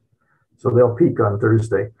 yeah. So they'll peak on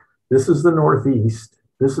Thursday. This is the northeast.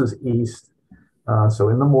 This is east. So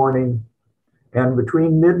in the morning and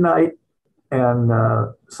between midnight and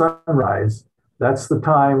sunrise, that's the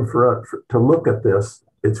time to look at this.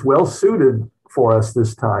 It's well suited for us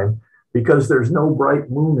this time because there's no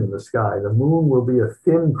bright moon in the sky. The moon will be a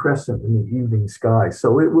thin crescent in the evening sky.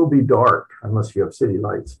 So it will be dark unless you have city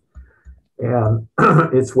lights. And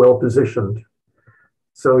it's well positioned.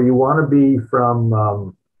 So you want to be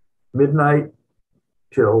from midnight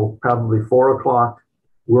till probably 4 o'clock.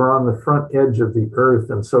 We're on the front edge of the Earth,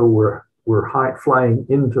 and so we're flying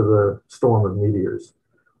into the storm of meteors.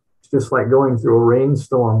 It's just like going through a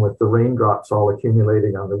rainstorm with the raindrops all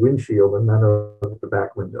accumulating on the windshield and then over the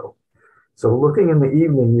back window. So looking in the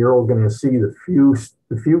evening, you're all going to see the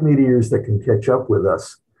few meteors that can catch up with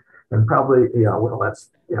us, and probably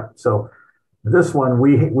So this one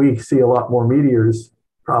we see a lot more meteors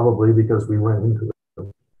probably because we went into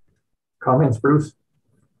them. Comments, Bruce?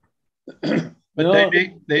 But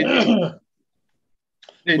they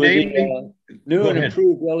named new and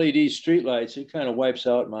improved LED streetlights. It kind of wipes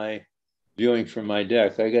out my viewing from my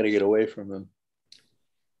deck. I got to get away from them.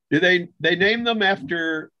 Do they name them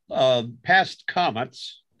after past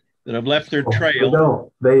comets that have left their trail?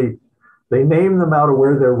 No, they name them out of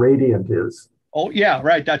where their radiant is. Oh yeah,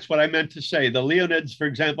 right. That's what I meant to say. The Leonids, for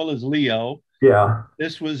example, is Leo. Yeah.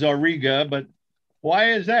 This was Auriga, but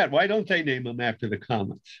why is that? Why don't they name them after the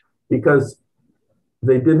comets? Because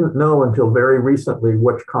they didn't know until very recently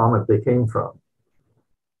which comet they came from.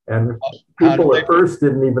 And people at first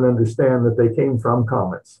didn't even understand that they came from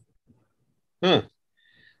comets. Huh.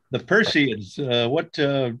 The Perseids, what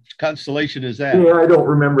constellation is that? Yeah, I don't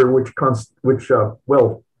remember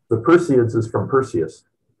well, the Perseids is from Perseus.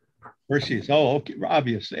 Perseus, oh, okay,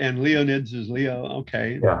 obvious. And Leonids is Leo,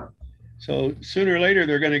 okay. Yeah. So sooner or later,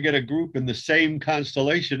 they're going to get a group in the same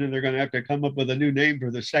constellation, and they're going to have to come up with a new name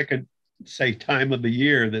for the second, say, time of the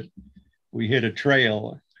year that we hit a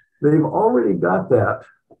trail. They've already got that.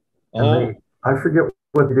 Oh. I forget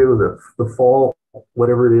what they do with the fall,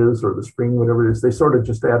 whatever it is, or the spring, whatever it is. They sort of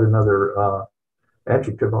just add another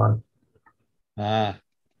adjective on. Ah,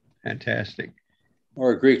 fantastic.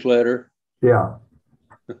 Or a Greek letter. Yeah,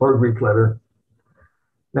 or a Greek letter.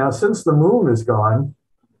 Now, since the moon is gone,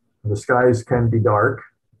 the skies can be dark.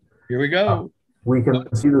 Here we go. We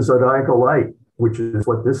can see the zodiacal light, which is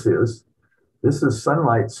what this is. This is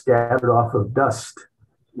sunlight scattered off of dust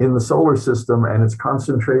in the solar system, and it's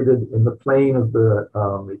concentrated in the plane of the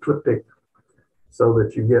ecliptic, so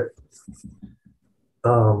that you get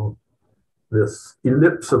this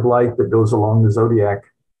ellipse of light that goes along the zodiac,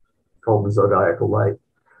 called the zodiacal light.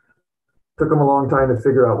 Took them a long time to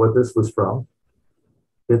figure out what this was from.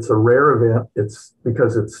 It's a rare event. It's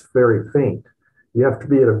because it's very faint. You have to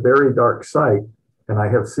be at a very dark site, and I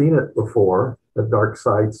have seen it before at dark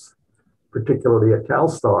sites, particularly at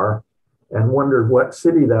CalStar, and wondered what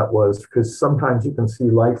city that was, because sometimes you can see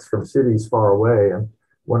lights from cities far away, and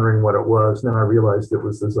wondering what it was. And then I realized it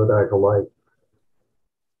was the zodiacal light.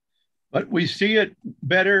 But we see it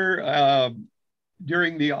better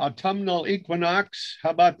during the autumnal equinox.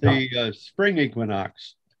 How about the spring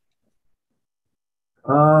equinox?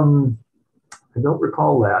 I don't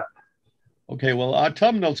recall that. Okay, well,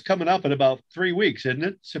 autumnal's coming up in about 3 weeks, isn't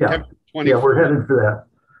it? September 24th. Yeah, we're headed for that.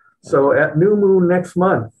 So at new moon next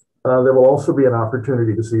month, there will also be an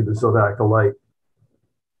opportunity to see the zodiacal light.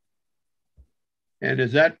 And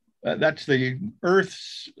is that that's the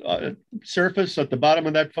Earth's surface at the bottom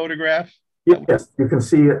of that photograph? Yes, you can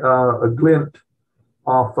see a glint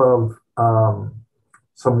off of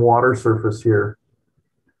some water surface here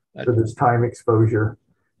for this time exposure.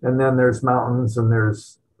 And then there's mountains, and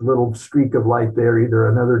there's a little streak of light there, either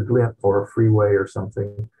another glint or a freeway or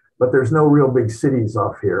something. But there's no real big cities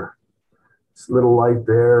off here. It's little light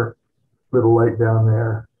there, little light down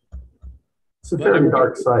there. It's a very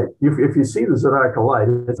dark site. If you see the zodiacal light,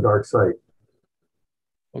 it's a dark site.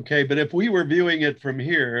 Okay, but if we were viewing it from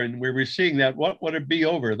here and we were seeing that, what would it be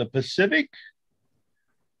over? The Pacific?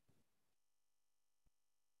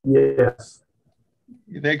 Yes.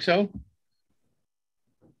 You think so?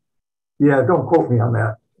 Yeah, don't quote me on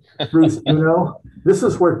that. Bruce, you know, this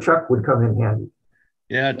is where Chuck would come in handy.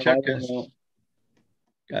 Yeah, Chuck has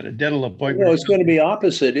got a dental appointment. No, it's going to be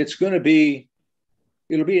opposite. It'll be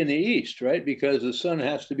in the east, right? Because the sun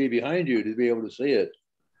has to be behind you to be able to see it.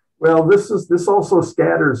 Well, this also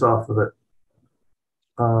scatters off of it.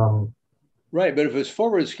 Right, but if it's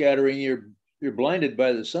forward scattering, you're blinded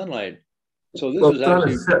by the sunlight. So this is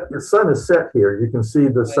actually the sun is set here. You can see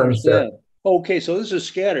the sunset. Okay, so this is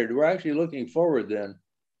scattered. We're actually looking forward then.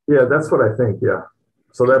 Yeah, that's what I think. Yeah,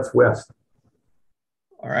 so that's west.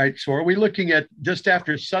 All right. So are we looking at just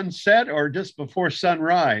after sunset or just before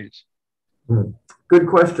sunrise? Good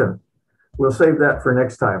question. We'll save that for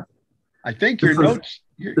next time. I think your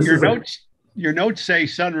notes say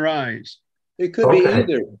sunrise. It could be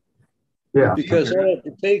either. Yeah. Because all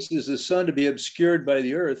it takes is the sun to be obscured by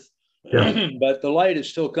the earth, but the light is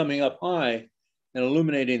still coming up high and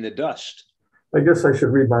illuminating the dust. I guess I should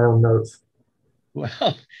read my own notes.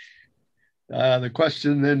 Well, the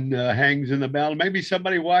question then hangs in the balance. Maybe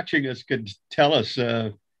somebody watching us could tell us.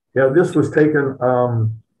 Yeah, this was taken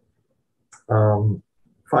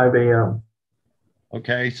 5 a.m.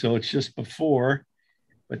 Okay, so it's just before,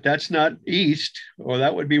 but that's not east, or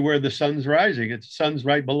that would be where the sun's rising. It's the sun's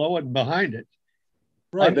right below it and behind it.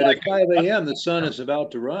 Right, but at 5 a.m., the sun is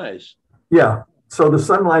about to rise. Yeah, so the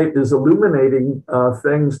sunlight is illuminating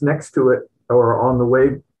things next to it or on the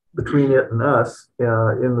way between it and us in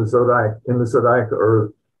the zodiac,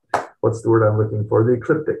 or what's the word I'm looking for? The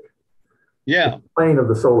ecliptic. Yeah. The plane of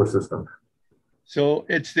the solar system. So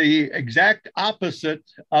it's the exact opposite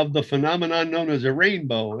of the phenomenon known as a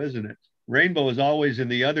rainbow, isn't it? Rainbow is always in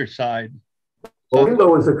the other side. Well,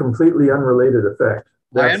 rainbow is a completely unrelated effect.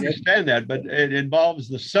 I understand that, but it involves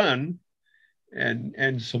the sun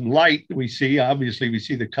and some light we see. Obviously, we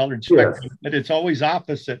see the colored spectrum, but it's always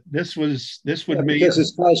opposite. This would be because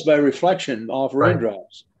it's caused by reflection off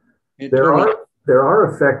raindrops. There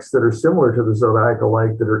are effects that are similar to the zodiacal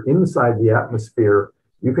light that are inside the atmosphere.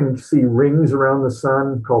 You can see rings around the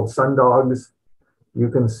sun called sundogs. You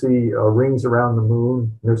can see rings around the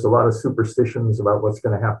moon. There's a lot of superstitions about what's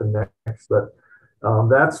going to happen next, but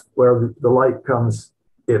that's where the light comes.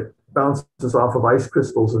 It bounces off of ice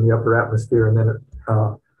crystals in the upper atmosphere, and then it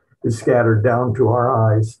is scattered down to our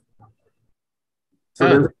eyes.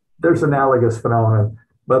 So there's analogous phenomenon.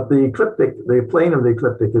 But the plane of the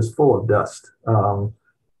ecliptic is full of dust.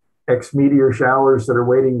 Ex-meteor showers that are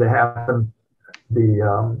waiting to happen,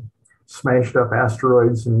 the smashed up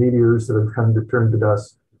asteroids and meteors that have come to turn to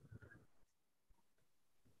dust.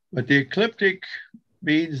 But the ecliptic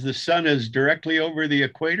means the sun is directly over the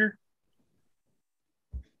equator?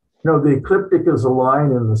 No, the ecliptic is a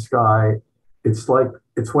line in the sky. It's what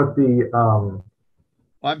the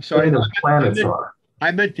I'm sorry, planets are.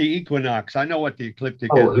 I meant the equinox. I know what the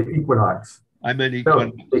ecliptic is. Oh, the equinox. I meant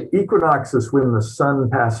equinox. No, the equinox is when the sun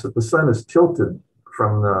passes. The sun is tilted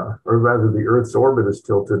from or rather the Earth's orbit is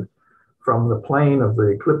tilted from the plane of the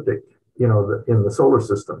ecliptic, in the solar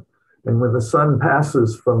system. And when the sun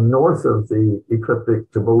passes from north of the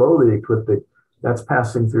ecliptic to below the ecliptic, that's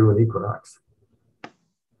passing through an equinox.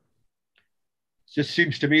 Just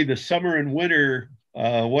seems to me the summer and winter,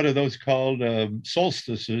 what are those called?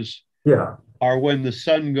 Solstices. Yeah. Are when the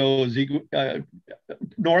sun goes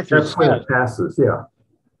north or south. That's when it passes, yeah.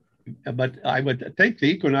 But I would think the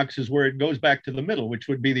equinox is where it goes back to the middle, which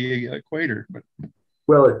would be the equator. But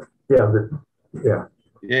well, yeah.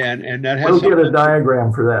 Yeah, and that has. We'll get a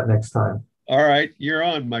diagram for that next time. All right, you're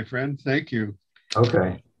on, my friend. Thank you.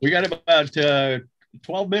 Okay. We got about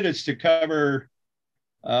 12 minutes to cover.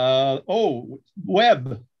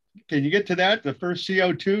 Webb. Can you get to that? The first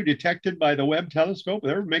CO2 detected by the Webb telescope.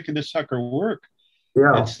 They're making this sucker work.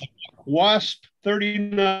 Yeah. It's the WASP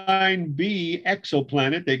 39b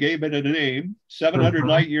exoplanet. They gave it a name. 700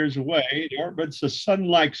 light years away. It orbits a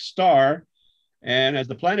sun-like star. And as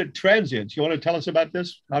the planet transients, you want to tell us about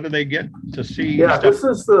this? How do they get to see? Yeah, this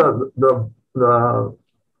is the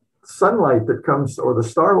sunlight that comes, or the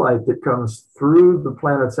starlight that comes through the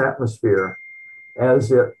planet's atmosphere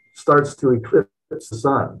as it starts to eclipse the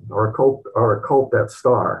sun or occult that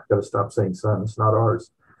star. Got to stop saying sun; it's not ours.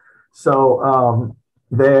 So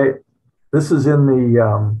this is in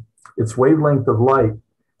the its wavelength of light,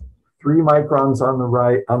 3 microns on the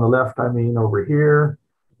right, on the left. I mean, over here.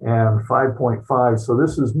 And 5.5. So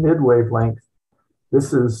this is mid-wavelength.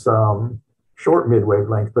 This is short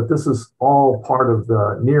mid-wavelength, but this is all part of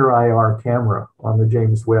the near IR camera on the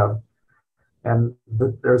James Webb. And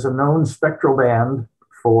there's a known spectral band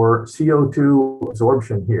for CO2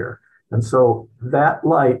 absorption here. And so that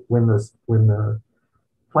light, when the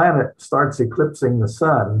planet starts eclipsing the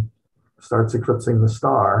sun, starts eclipsing the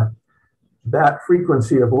star, that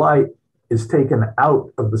frequency of light is taken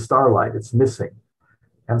out of the starlight. It's missing.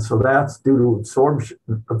 And so that's due to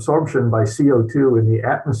absorption by CO2 in the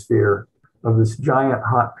atmosphere of this giant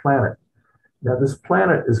hot planet. Now, this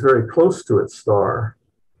planet is very close to its star.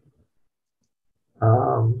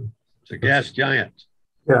 It's a gas giant.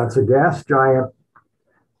 Yeah, it's a gas giant.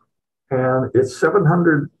 And it's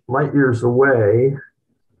 700 light years away,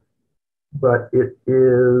 but it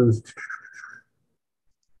is...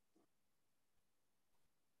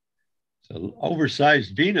 An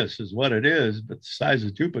oversized Venus is what it is, but the size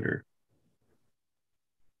of Jupiter.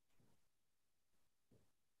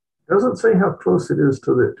 Doesn't say how close it is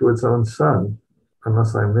to its own sun,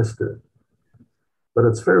 unless I missed it. But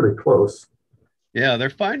it's fairly close. Yeah, they're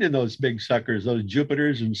finding those big suckers, those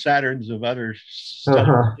Jupiters and Saturns of other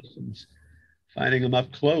stellar systems, finding them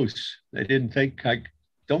up close. They don't think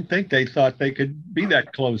they thought they could be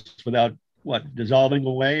that close without dissolving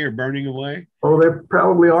away or burning away? Oh, they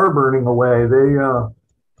probably are burning away.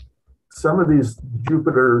 Some of these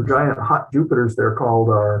giant hot Jupiters, they're called,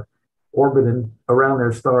 are orbiting around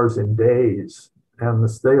their stars in days. And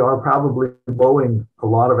they are probably blowing a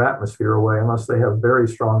lot of atmosphere away unless they have very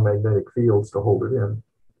strong magnetic fields to hold it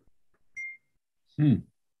in.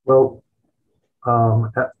 Well,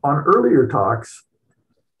 on earlier talks,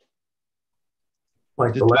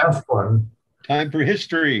 like the last one. Time for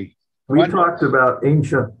history. We talked about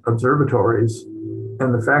ancient observatories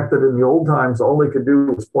and the fact that in the old times, all they could do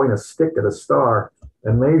was point a stick at a star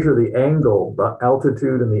and measure the angle, the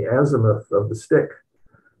altitude, and the azimuth of the stick.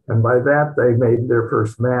 And by that, they made their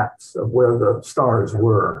first maps of where the stars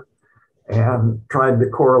were and tried to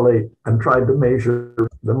correlate and tried to measure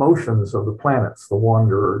the motions of the planets, the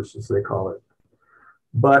wanderers, as they call it.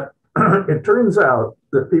 But it turns out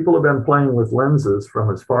that people have been playing with lenses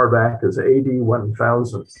from as far back as AD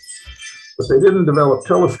 1000. But they didn't develop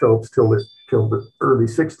telescopes till the early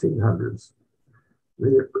 1600s.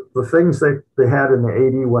 The things they had in the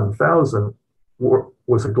AD 1000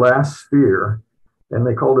 was a glass sphere, and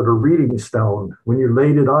they called it a reading stone. When you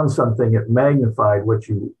laid it on something, it magnified what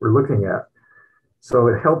you were looking at. So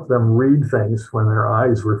it helped them read things when their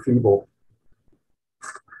eyes were feeble.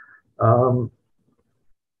 A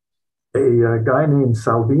guy named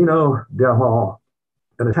Salvino Delmo,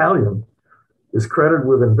 an Italian, is credited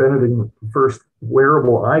with inventing the first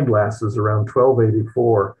wearable eyeglasses around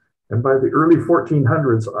 1284. And by the early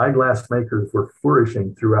 1400s, eyeglass makers were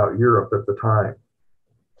flourishing throughout Europe at the time.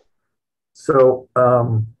 So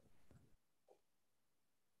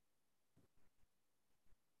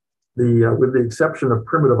with the exception of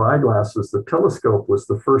primitive eyeglasses, the telescope was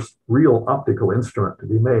the first real optical instrument to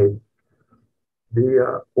be made.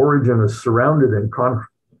 The origin is surrounded in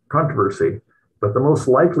controversy, but the most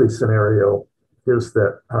likely scenario is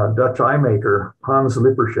that Dutch eye maker Hans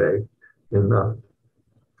Lippershey in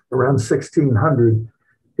around 1600,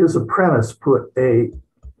 his apprentice put a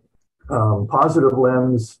positive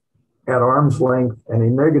lens at arm's length and a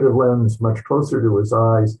negative lens much closer to his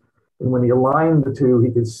eyes. And when he aligned the two,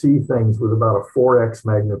 he could see things with about a 4x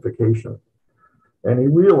magnification. And he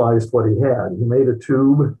realized what he had. He made a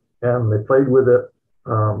tube and they played with it.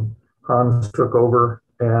 Hans took over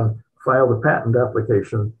and filed a patent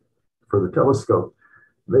application for the telescope.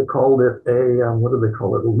 They called it a, what do they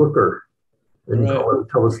call it? A looker. They didn't call it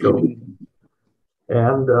a telescope.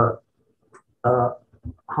 And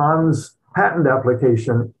Hans' patent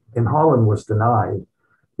application in Holland was denied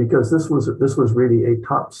because this was really a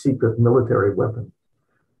top secret military weapon.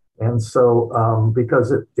 And so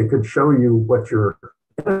because it could show you what your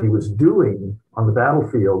enemy was doing on the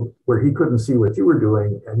battlefield, where he couldn't see what you were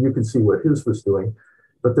doing and you could see what his was doing,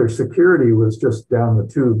 but their security was just down the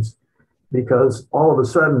tubes, because all of a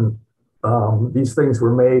sudden these things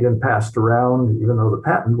were made and passed around, even though the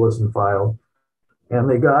patent wasn't filed, and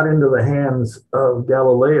they got into the hands of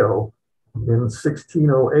Galileo in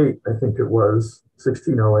 1608, I think it was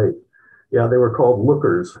 1608. Yeah, they were called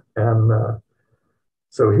lookers, and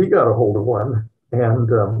so he got a hold of one, and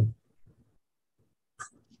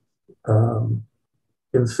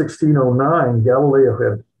in 1609, Galileo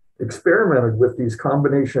had experimented with these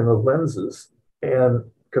combination of lenses and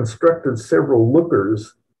constructed several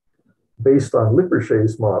lookers based on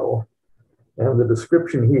Lippershey's model and the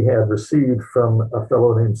description he had received from a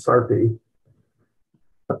fellow named Sarpi.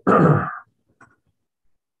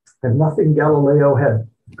 And nothing Galileo had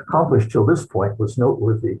accomplished till this point was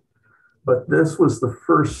noteworthy. But this was the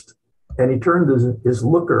first, and he turned his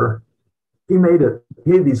looker, he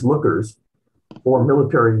had these lookers for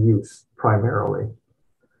military use primarily.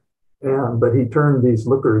 But he turned these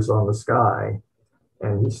lookers on the sky,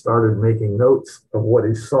 and he started making notes of what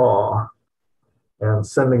he saw and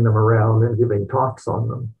sending them around and giving talks on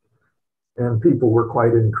them. And people were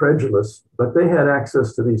quite incredulous, but they had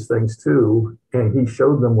access to these things too. And he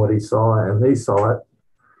showed them what he saw and they saw it.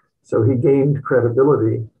 So he gained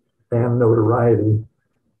credibility and notoriety.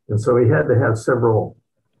 And so he had to have several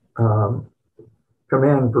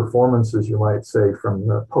command performances, you might say, from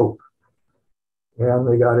the Pope. And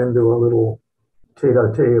they got into a little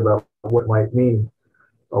tete-a-tete about what it might mean.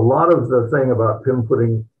 A lot of the thing about him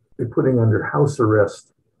putting under house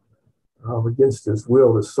arrest against his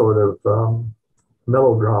will is sort of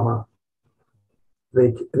melodrama.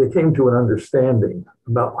 They came to an understanding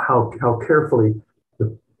about how carefully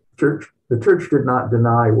the church did not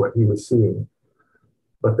deny what he was seeing,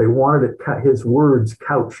 but they wanted his words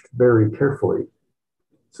couched very carefully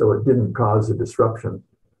so it didn't cause a disruption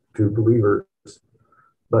to believers.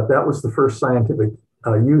 But that was the first scientific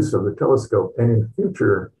use of the telescope, and in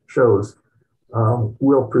future shows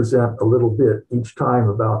we'll present a little bit each time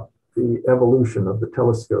about the evolution of the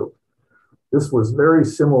telescope. This was very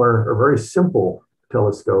similar, a very simple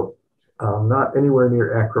telescope, not anywhere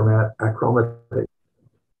near achromatic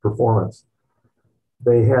performance.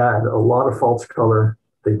 They had a lot of false color.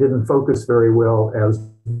 They didn't focus very well, as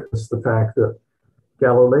the fact that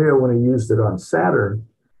Galileo, when he used it on Saturn,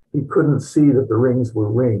 he couldn't see that the rings were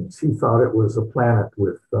rings. He thought it was a planet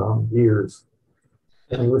with ears.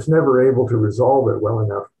 And he was never able to resolve it well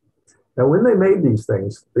enough. Now, when they made these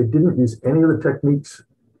things, they didn't use any of the techniques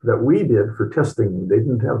that we did for testing them. They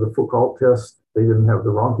didn't have the Foucault test. They didn't have the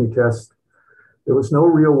Ronchi test. There was no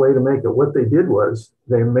real way to make it. What they did was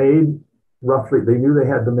they made roughly, they knew they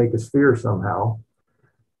had to make a sphere somehow,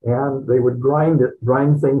 and they would grind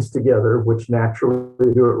things together, which naturally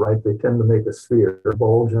they do it right. They tend to make a sphere, a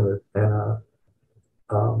bulge and a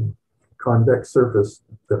convex surface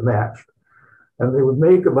that matched. And they would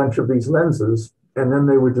make a bunch of these lenses, and then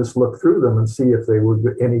they would just look through them and see if they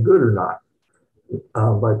were any good or not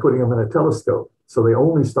by putting them in a telescope. So they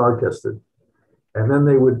only star tested. And then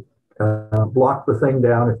they would block the thing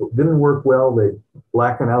down. If it didn't work well, they'd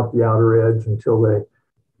blacken out the outer edge until they,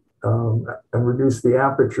 and reduce the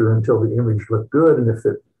aperture until the image looked good. And if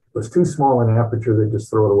it was too small an aperture, they'd just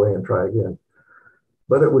throw it away and try again.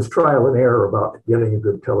 But it was trial and error about getting a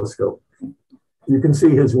good telescope. You can see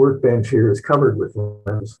his workbench here is covered with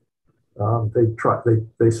lenses.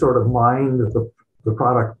 They sort of mined the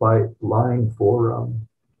product by lying for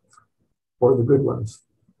the good ones.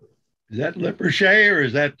 Is that Lippershey, or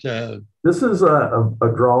is that? This is a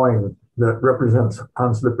drawing that represents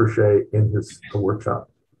Hans Lippershey in his workshop.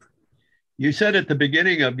 You said at the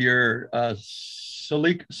beginning of your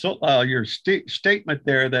statement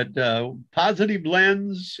there that positive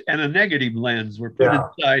lens and a negative lens were put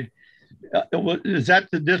inside. Is that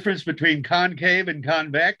the difference between concave and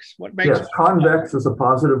convex? What makes yes, convex is a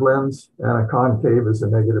positive lens and a concave is a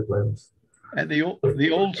negative lens. And the old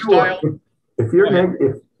style. If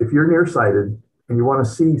you're nearsighted and you want to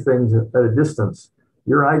see things at a distance,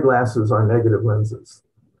 Your eyeglasses are negative lenses.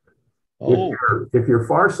 Oh, If you're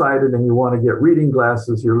farsighted and you want to get reading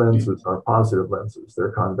glasses, your lenses are positive lenses.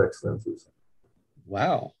 They're convex lenses.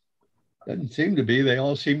 wow. Doesn't seem to be. They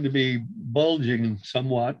all seem to be bulging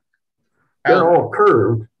somewhat. They're all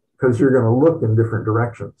curved because you're going to look in different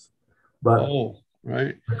directions. But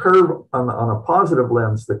right. the curve on a positive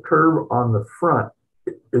lens, the curve on the front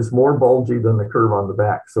is more bulgy than the curve on the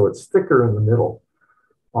back. So it's thicker in the middle.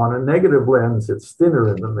 On a negative lens, it's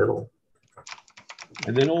thinner in the middle.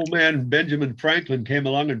 And then old man Benjamin Franklin came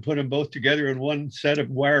along and put them both together in one set of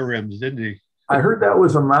wire rims, didn't he? I heard that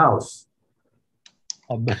was a mouse.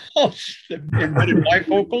 A mouse that invented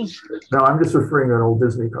bifocals? No, I'm just referring to an old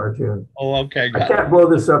Disney cartoon. Oh, okay. I can't blow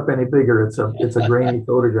this up any bigger. It's a grainy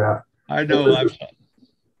photograph. I know. All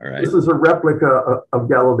right. This is a replica of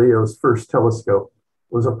Galileo's first telescope.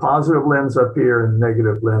 It was a positive lens up here and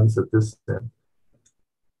negative lens at this end.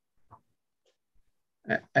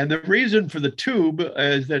 And the reason for the tube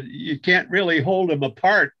is that you can't really hold them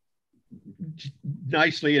apart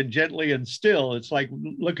nicely and gently and still. It's like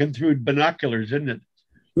looking through binoculars, isn't it?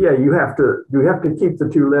 Yeah, you have to keep the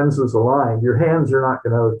two lenses aligned. Your hands are not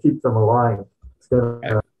going to keep them aligned.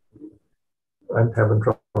 I'm having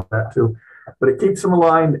trouble with that too. But it keeps them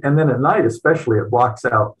aligned, and then at night especially, it blocks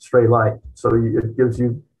out stray light. So it gives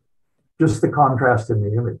you just the contrast in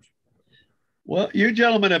the image. Well, you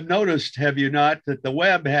gentlemen have noticed, have you not, that the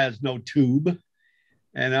Webb has no tube?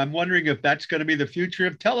 And I'm wondering if that's going to be the future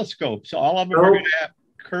of telescopes. All of them are going to have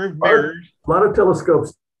curved mirrors. A lot of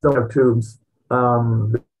telescopes don't have tubes.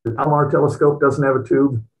 The Palomar telescope doesn't have a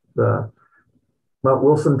tube. The Mount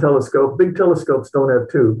Wilson telescope, big telescopes don't have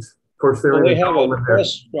tubes. Of course, they have a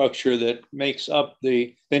truss structure that makes up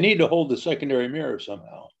they need to hold the secondary mirror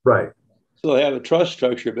somehow. Right. So they have a truss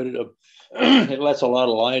structure, but it lets a lot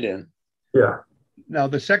of light in. Yeah. Now,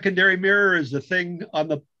 the secondary mirror is the thing on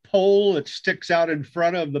the pole that sticks out in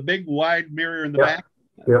front of the big wide mirror in the back.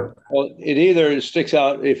 Yeah. Well, it either sticks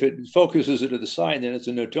out, if it focuses it to the side, then it's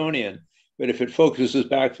a Newtonian. But if it focuses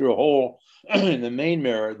back through a hole in the main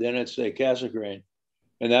mirror, then it's a Cassegrain.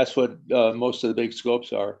 And that's what most of the big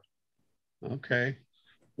scopes are. Okay.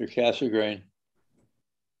 They're Cassegrain.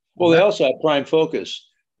 Well, they also have prime focus.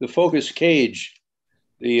 The focus cage,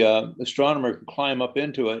 the astronomer can climb up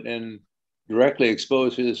into it and directly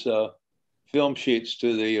expose his film sheets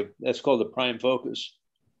to that's called the prime focus.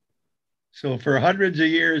 So for hundreds of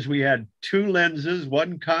years, we had two lenses,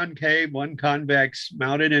 one concave, one convex,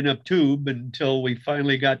 mounted in a tube until we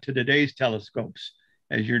finally got to today's telescopes,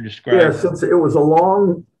 as you're describing. Yes, it was a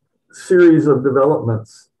long series of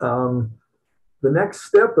developments. The next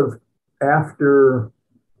step after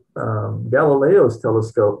Galileo's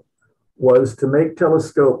telescope was to make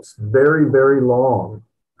telescopes very, very long.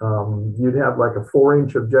 You'd have like a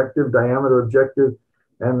 4-inch diameter objective,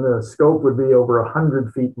 and the scope would be over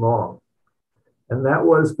 100 feet long. And that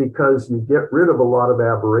was because you get rid of a lot of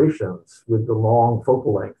aberrations with the long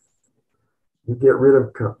focal length. You get rid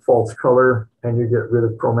of false color, and you get rid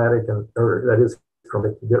of chromatic, you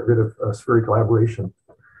get rid of spherical aberration.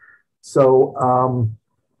 So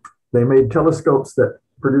they made telescopes that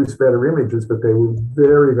produced better images, but they were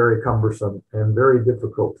very, very cumbersome and very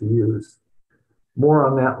difficult to use. More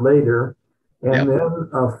on that later. And then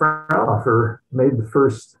Fraunhofer made the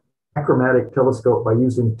first achromatic telescope by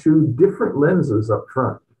using two different lenses up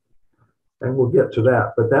front. And we'll get to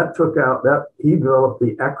that. But he developed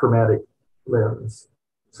the achromatic lens.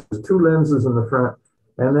 So there's two lenses in the front,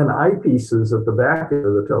 and then eyepieces at the back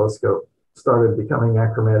of the telescope started becoming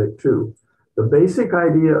achromatic too. The basic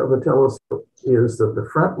idea of a telescope is that the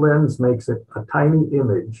front lens makes a tiny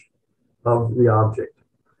image of the object.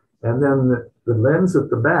 And then the lens at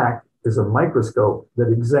the back is a microscope that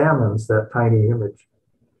examines that tiny image.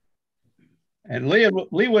 And Van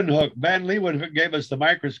Leeuwenhoek gave us the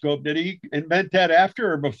microscope. Did he invent that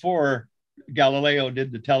after or before Galileo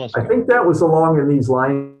did the telescope? I think that was along in these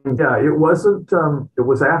lines. Yeah, it wasn't, it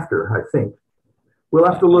was after, I think. We'll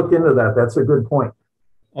have to look into that. That's a good point.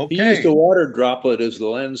 Okay. He used a water droplet as the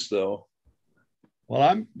lens, though.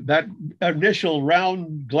 Well, that initial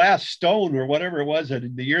round glass stone or whatever it was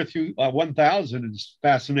in the year 1000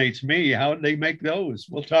 fascinates me. How did they make those?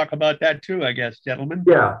 We'll talk about that too, I guess, gentlemen.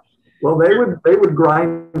 Yeah. Well, they would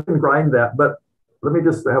grind that, but let me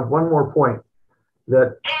just have one more point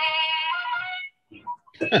that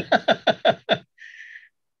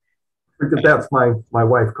that's my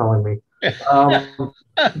wife calling me.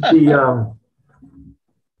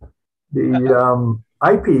 The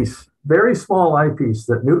eyepiece, very small eyepiece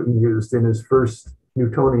that Newton used in his first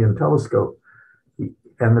Newtonian telescope,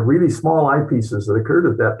 and the really small eyepieces that occurred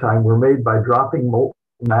at that time were made by dropping molten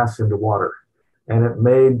mass into water. and it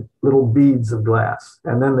made little beads of glass.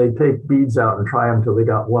 And then they take beads out and try them until they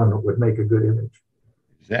got one that would make a good image.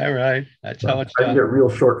 Is that right? That's how it's I done. can get real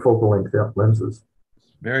short focal length lenses.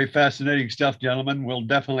 Very fascinating stuff, gentlemen. We'll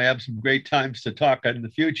definitely have some great times to talk in the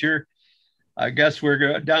future. I guess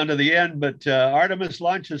we're down to the end, but Artemis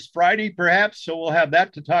launches Friday, perhaps. So we'll have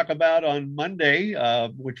that to talk about on Monday,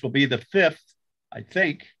 which will be the 5th, I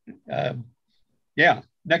think. Yeah,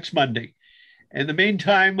 next Monday. In the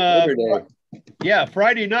meantime,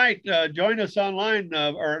 Friday night, join us online,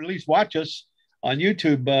 or at least watch us on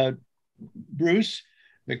YouTube, Bruce,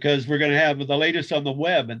 because we're going to have the latest on the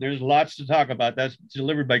web, and there's lots to talk about. That's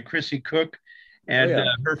delivered by Chrissy Cook and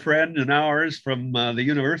her friend and ours from the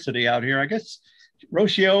university out here. I guess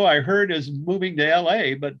Rocio, I heard, is moving to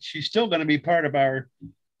LA, but she's still going to be part of our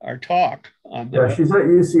talk. She's at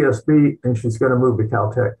UCSB, and she's going to move to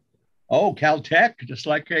Caltech. Oh, Caltech, just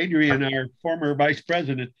like Adrian, our former vice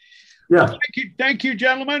president. Yeah. Well, thank you,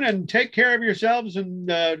 gentlemen, and take care of yourselves,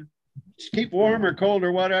 and keep warm or cold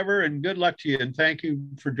or whatever, and good luck to you. And thank you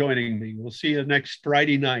for joining me. We'll see you next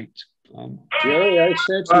Friday night. Jerry, I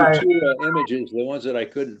sent you 2 images, the ones that I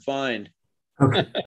couldn't find. Okay.